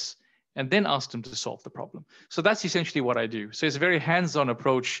see this, and then ask them to solve the problem? So that's essentially what I do. So it's a very hands-on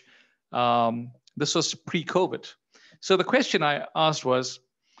approach. This was pre-COVID. So the question I asked was,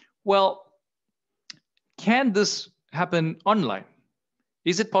 well, can this happen online?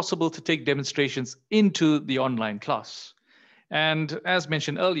 Is it possible to take demonstrations into the online class? And as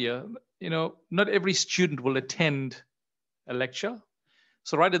mentioned earlier, not every student will attend a lecture.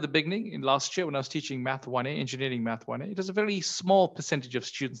 So right at the beginning, in last year, when I was teaching Math 1A, Engineering Math 1A, it was a very small percentage of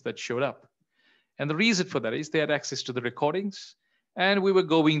students that showed up. And the reason for that is they had access to the recordings, and we were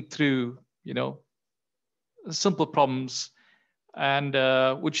going through, simple problems, and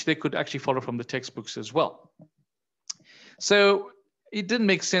which they could actually follow from the textbooks as well. So it didn't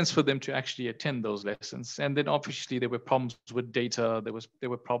make sense for them to actually attend those lessons. And then obviously there were problems with data, there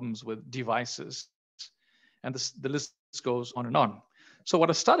were problems with devices, and the list goes on and on. So what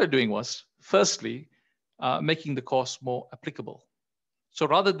I started doing was, firstly, making the course more applicable. So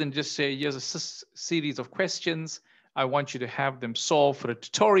rather than just say, here's a series of questions, I want you to have them solve for a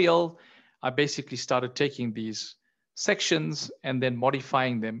tutorial, I basically started taking these sections and then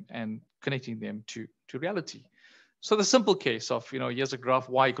modifying them and connecting them to reality. So the simple case of, here's a graph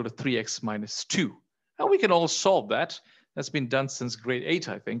y equal to 3x minus 2. And we can all solve that. That's been done since grade 8,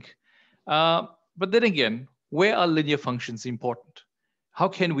 I think. But then again, where are linear functions important? How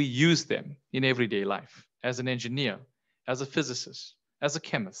can we use them in everyday life as an engineer, as a physicist, as a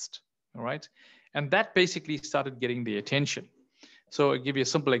chemist, all right? And that basically started getting the attention. So I'll give you a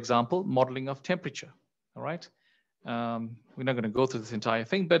simple example, modeling of temperature, all right? We're not going to go through this entire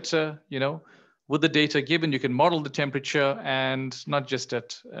thing, but, with the data given, you can model the temperature, and not just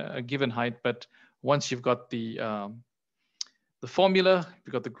at a given height, but once you've got the formula,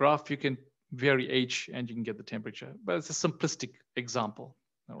 you've got the graph, you can vary H and you can get the temperature. But it's a simplistic example,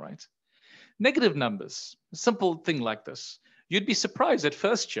 all right? Negative numbers, a simple thing like this. You'd be surprised at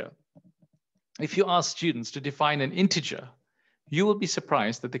first year, if you ask students to define an integer, you will be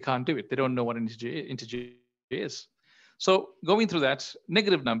surprised that they can't do it. They don't know what an integer is. So going through that,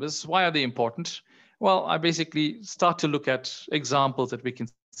 negative numbers, why are they important? Well, I basically start to look at examples that we can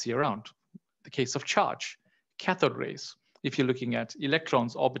see around. The case of charge, cathode rays. If you're looking at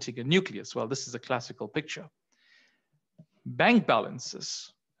electrons orbiting a nucleus, well, this is a classical picture. Bank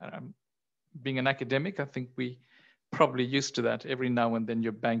balances. Being an academic, I think we probably used to that. Every now and then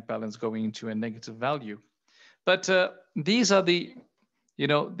your bank balance going into a negative value. But these are the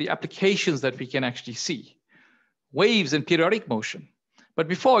applications that we can actually see. Waves and periodic motion. But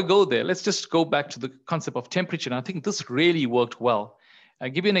before I go there, let's just go back to the concept of temperature. And I think this really worked well. I'll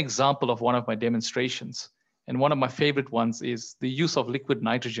give you an example of one of my demonstrations. And one of my favorite ones is the use of liquid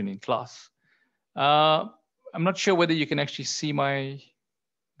nitrogen in class. I'm not sure whether you can actually see the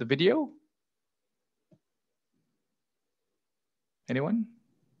video. Anyone?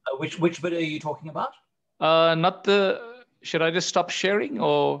 Which video are you talking about? Not the, should I just stop sharing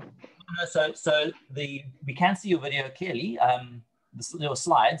or? No, so we can see your video clearly. Your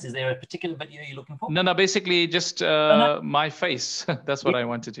slides, is there a particular video you're looking for? No, basically just No. my face. That's what I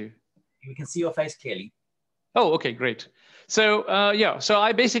want to do. You can see your face clearly. Oh, okay, great. So yeah, so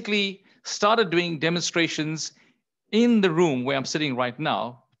I basically started doing demonstrations in the room where I'm sitting right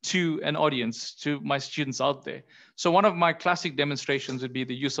now to an audience, to my students out there. So one of my classic demonstrations would be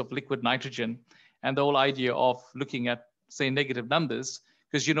the use of liquid nitrogen and the whole idea of looking at, say, negative numbers,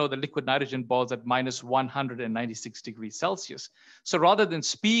 because you know the liquid nitrogen boils at minus 196 degrees Celsius. So rather than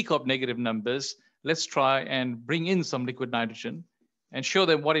speak of negative numbers, let's try and bring in some liquid nitrogen and show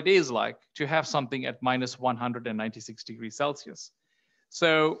them what it is like to have something at minus 196 degrees Celsius.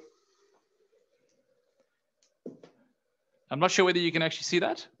 So I'm not sure whether you can actually see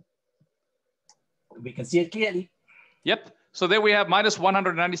that. We can see it clearly. Yep. So there we have minus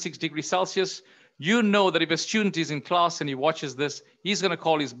 196 degrees Celsius. You know that if a student is in class and he watches this, he's going to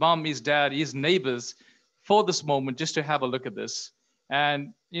call his mom, his dad, his neighbors for this moment just to have a look at this.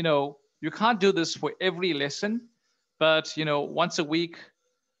 And, you know, you can't do this for every lesson, but, you know, once a week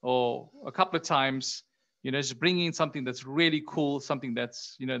or a couple of times, you know, just bringing in something that's really cool, something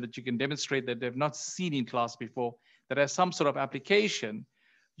that's, you know, that you can demonstrate that they've not seen in class before, that has some sort of application,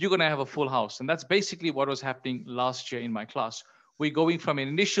 you're going to have a full house. And that's basically what was happening last year in my class. We're going from an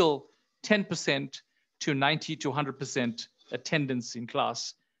initial 10% to 90 to 100% attendance in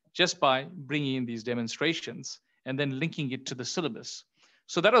class just by bringing in these demonstrations and then linking it to the syllabus.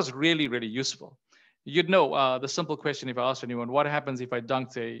 So that was really, really useful. You'd know the simple question if I asked anyone, what happens if I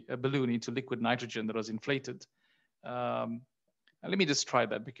dunked a balloon into liquid nitrogen that was inflated? Let me just try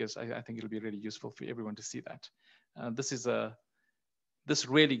that because I think it'll be really useful for everyone to see that. This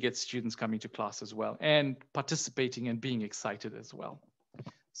really gets students coming to class as well and participating and being excited as well.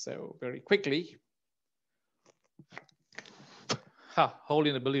 So very quickly, hole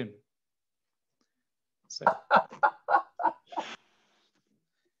in the balloon. So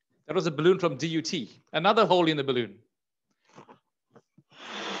that was a balloon from DUT, another hole in the balloon.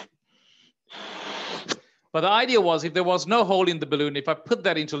 But the idea was if there was no hole in the balloon, if I put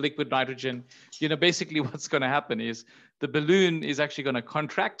that into liquid nitrogen, you know, basically what's going to happen is the balloon is actually going to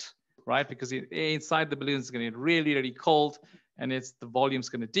contract, right? Because inside the balloon is going to get really, really cold and the volume's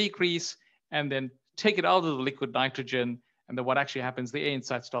going to decrease and then take it out of the liquid nitrogen. And then what actually happens, the air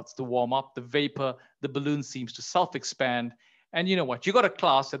inside starts to warm up, the vapor, the balloon seems to self-expand. And you know what, you got a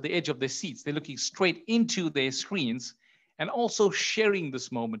class at the edge of their seats. They're looking straight into their screens and also sharing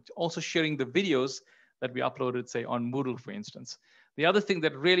this moment, also sharing the videos that we uploaded, say, on Moodle, for instance. The other thing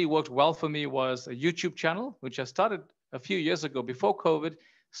that really worked well for me was a YouTube channel, which I started a few years ago before COVID,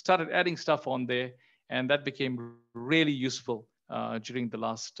 started adding stuff on there, and that became really useful during the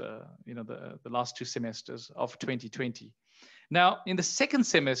last, the last 2 semesters of 2020. Now, in the second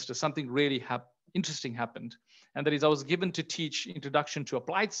semester, something really interesting happened, and that is I was given to teach Introduction to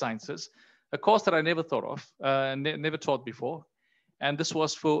Applied Sciences, a course that I never thought of, never taught before, and this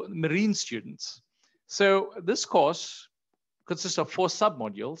was for marine students. So this course consists of 4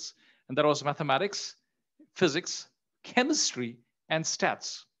 submodules, and that was mathematics, physics, chemistry, and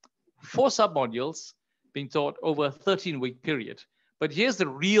stats. 4 submodules being taught over a 13-week period. But here's the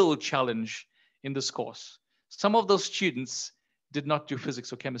real challenge in this course. Some of those students did not do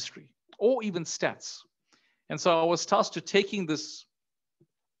physics or chemistry, or even stats. And so I was tasked to taking this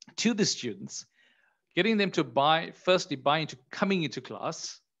to the students, getting them to firstly buy into coming into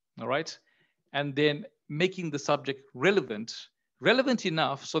class, all right? And then making the subject relevant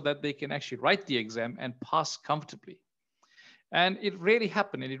enough so that they can actually write the exam and pass comfortably. And it really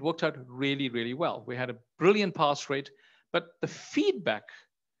happened, and it worked out really, really well. We had a brilliant pass rate, but the feedback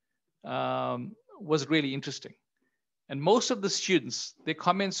was really interesting. And most of the students, their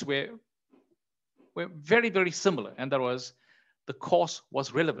comments were very, very similar. And that was, the course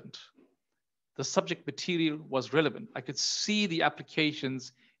was relevant. The subject material was relevant. I could see the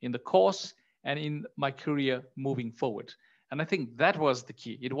applications in the course and in my career moving forward. And I think that was the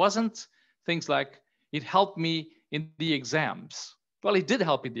key. It wasn't things like, it helped me in the exams. Well, it did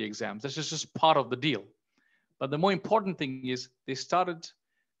help in the exams. That's just part of the deal. But the more important thing is they started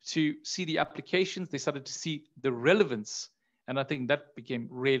to see the applications. They started to see the relevance. And I think that became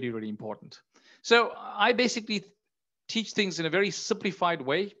really, really important. So I basically teach things in a very simplified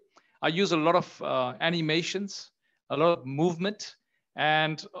way. I use a lot of animations, a lot of movement.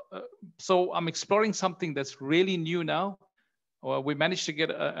 And so I'm exploring something that's really new now. We managed to get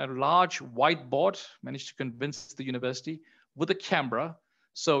a large whiteboard, managed to convince the university with a camera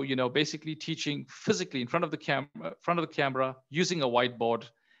So, basically teaching physically in front of the camera, using a whiteboard,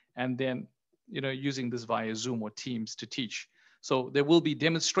 and then, using this via Zoom or Teams to teach. So there will be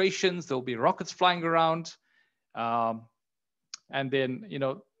demonstrations, there'll be rockets flying around, and then,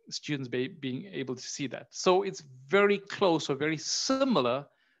 students being able to see that. So it's very close or very similar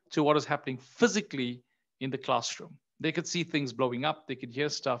to what is happening physically in the classroom. They could see things blowing up, they could hear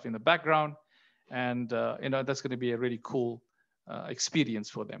stuff in the background, and that's going to be a really cool experience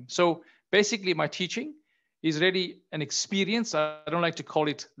for them. So basically my teaching is really an experience. I don't like to call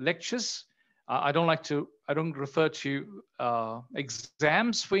it lectures. I don't refer to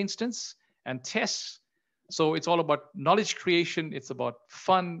exams, for instance, and tests. So it's all about knowledge creation. It's about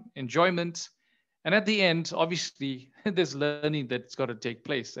fun, enjoyment. And at the end, obviously, there's learning that's got to take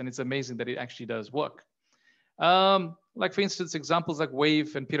place. And it's amazing that it actually does work. Like, for instance, examples like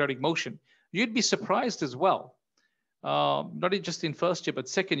wave and periodic motion. You'd be surprised as well. Not just in first year, but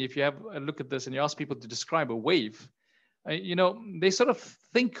second year, if you have a look at this and you ask people to describe a wave, they sort of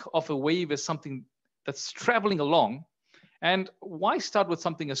think of a wave as something that's traveling along. And why start with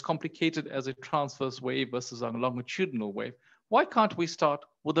something as complicated as a transverse wave versus a longitudinal wave? Why can't we start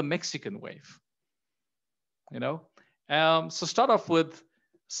with a Mexican wave? So start off with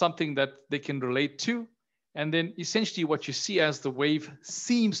something that they can relate to. And then essentially what you see as the wave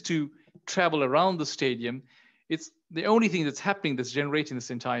seems to travel around the stadium, it's the only thing that's happening that's generating this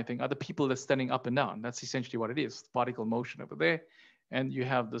entire thing are the people that's standing up and down. That's essentially what it is, particle motion over there. And you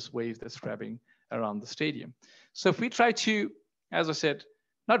have this wave that's traveling around the stadium. So if we try to, as I said,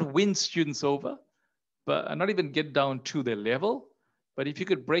 not win students over, but not even get down to their level, but if you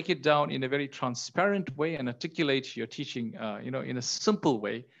could break it down in a very transparent way and articulate your teaching, in a simple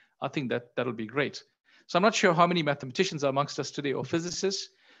way, I think that'll be great. So I'm not sure how many mathematicians are amongst us today or physicists,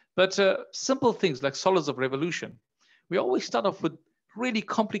 but simple things like solids of revolution. We always start off with really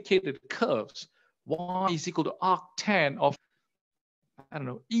complicated curves. Y is equal to arctan of,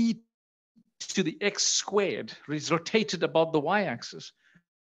 e to the x squared is rotated above the y-axis.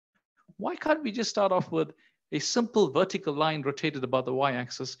 Why can't we just start off with a simple vertical line rotated above the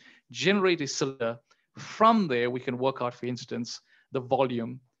y-axis, generate a cylinder? From there, we can work out, for instance, the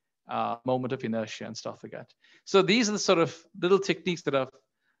volume, moment of inertia and stuff like that. So these are the sort of little techniques that I've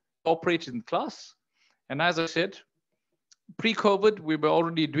operated in class. And as I said, pre-COVID, we were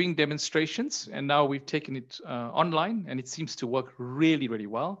already doing demonstrations, and now we've taken it online, and it seems to work really, really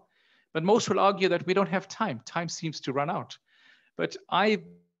well. But most will argue that we don't have time. Time seems to run out. But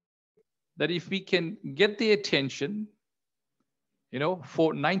that if we can get the attention,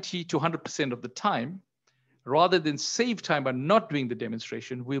 for 90 to 100% of the time, rather than save time by not doing the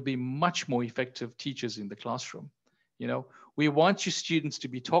demonstration, we'll be much more effective teachers in the classroom. We want your students to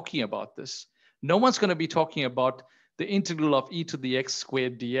be talking about this. No one's going to be talking about the integral of e to the x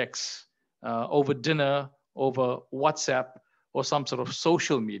squared dx over dinner, over WhatsApp, or some sort of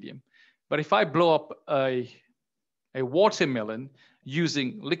social medium. But if I blow up a watermelon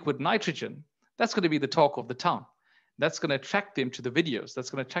using liquid nitrogen, that's going to be the talk of the town. That's going to attract them to the videos. That's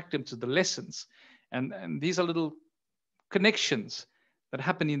going to attract them to the lessons. And these are little connections that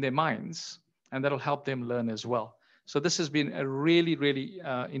happen in their minds, and that'll help them learn as well. So this has been a really, really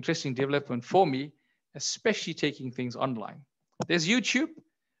interesting development for me, especially taking things online. There's YouTube,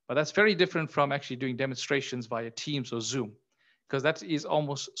 but that's very different from actually doing demonstrations via Teams or Zoom, because that is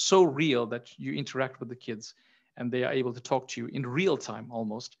almost so real that you interact with the kids and they are able to talk to you in real time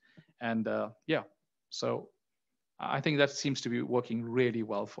almost. And so I think that seems to be working really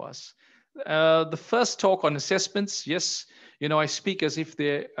well for us. The first talk on assessments, yes, I speak as if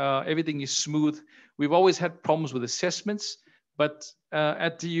everything is smooth. We've always had problems with assessments, but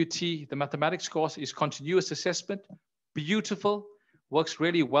at DUT, the mathematics course is continuous assessment, beautiful, works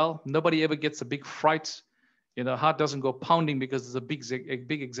really well. Nobody ever gets a big fright. Heart doesn't go pounding because there's a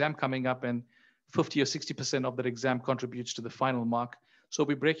big exam coming up and 50 or 60% of that exam contributes to the final mark. So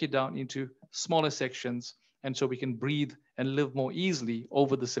we break it down into smaller sections, and so we can breathe and live more easily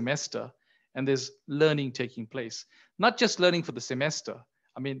over the semester. And there's learning taking place. Not just learning for the semester.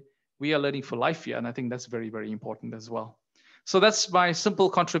 I mean, we are learning for life here, and I think that's very, very important as well. So that's my simple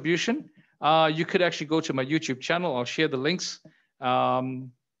contribution. You could actually go to my YouTube channel. I'll share the links.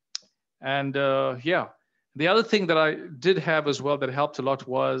 The other thing that I did have as well that helped a lot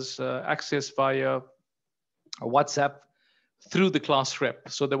was access via WhatsApp through the class rep.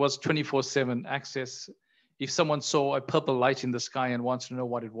 So there was 24/7 access. If someone saw a purple light in the sky and wants to know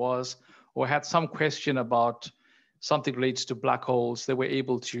what it was, or had some question about something related to black holes, they were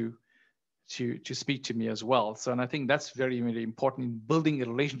able to speak to me as well. So, and I think that's very, very important in building a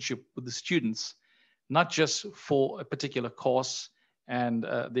relationship with the students, not just for a particular course and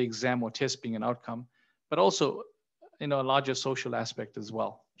the exam or test being an outcome, but also, a larger social aspect as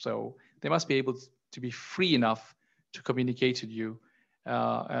well. So they must be able to be free enough to communicate to you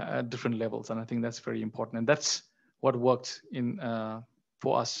at different levels. And I think that's very important. And that's what worked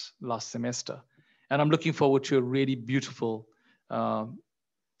for us last semester. And I'm looking forward to a really beautiful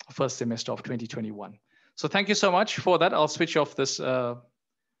first semester of 2021. So thank you so much for that. I'll switch off this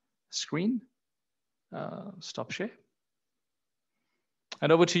screen. Stop share.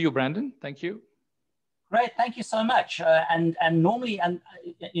 And over to you, Brandon. Thank you. Great, thank you so much. And normally,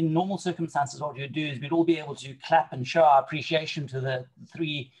 in normal circumstances, what we'd do is we'd all be able to clap and show our appreciation to the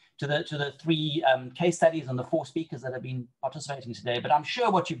three case studies and the 4 speakers that have been participating today. But I'm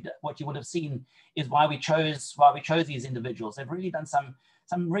sure what you would have seen is why we chose these individuals. They've really done some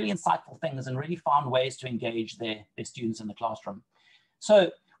really insightful things and really found ways to engage their students in the classroom.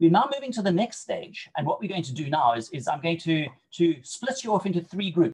 So we're now moving to the next stage. And what we're going to do now is I'm going to split you off into 3 groups.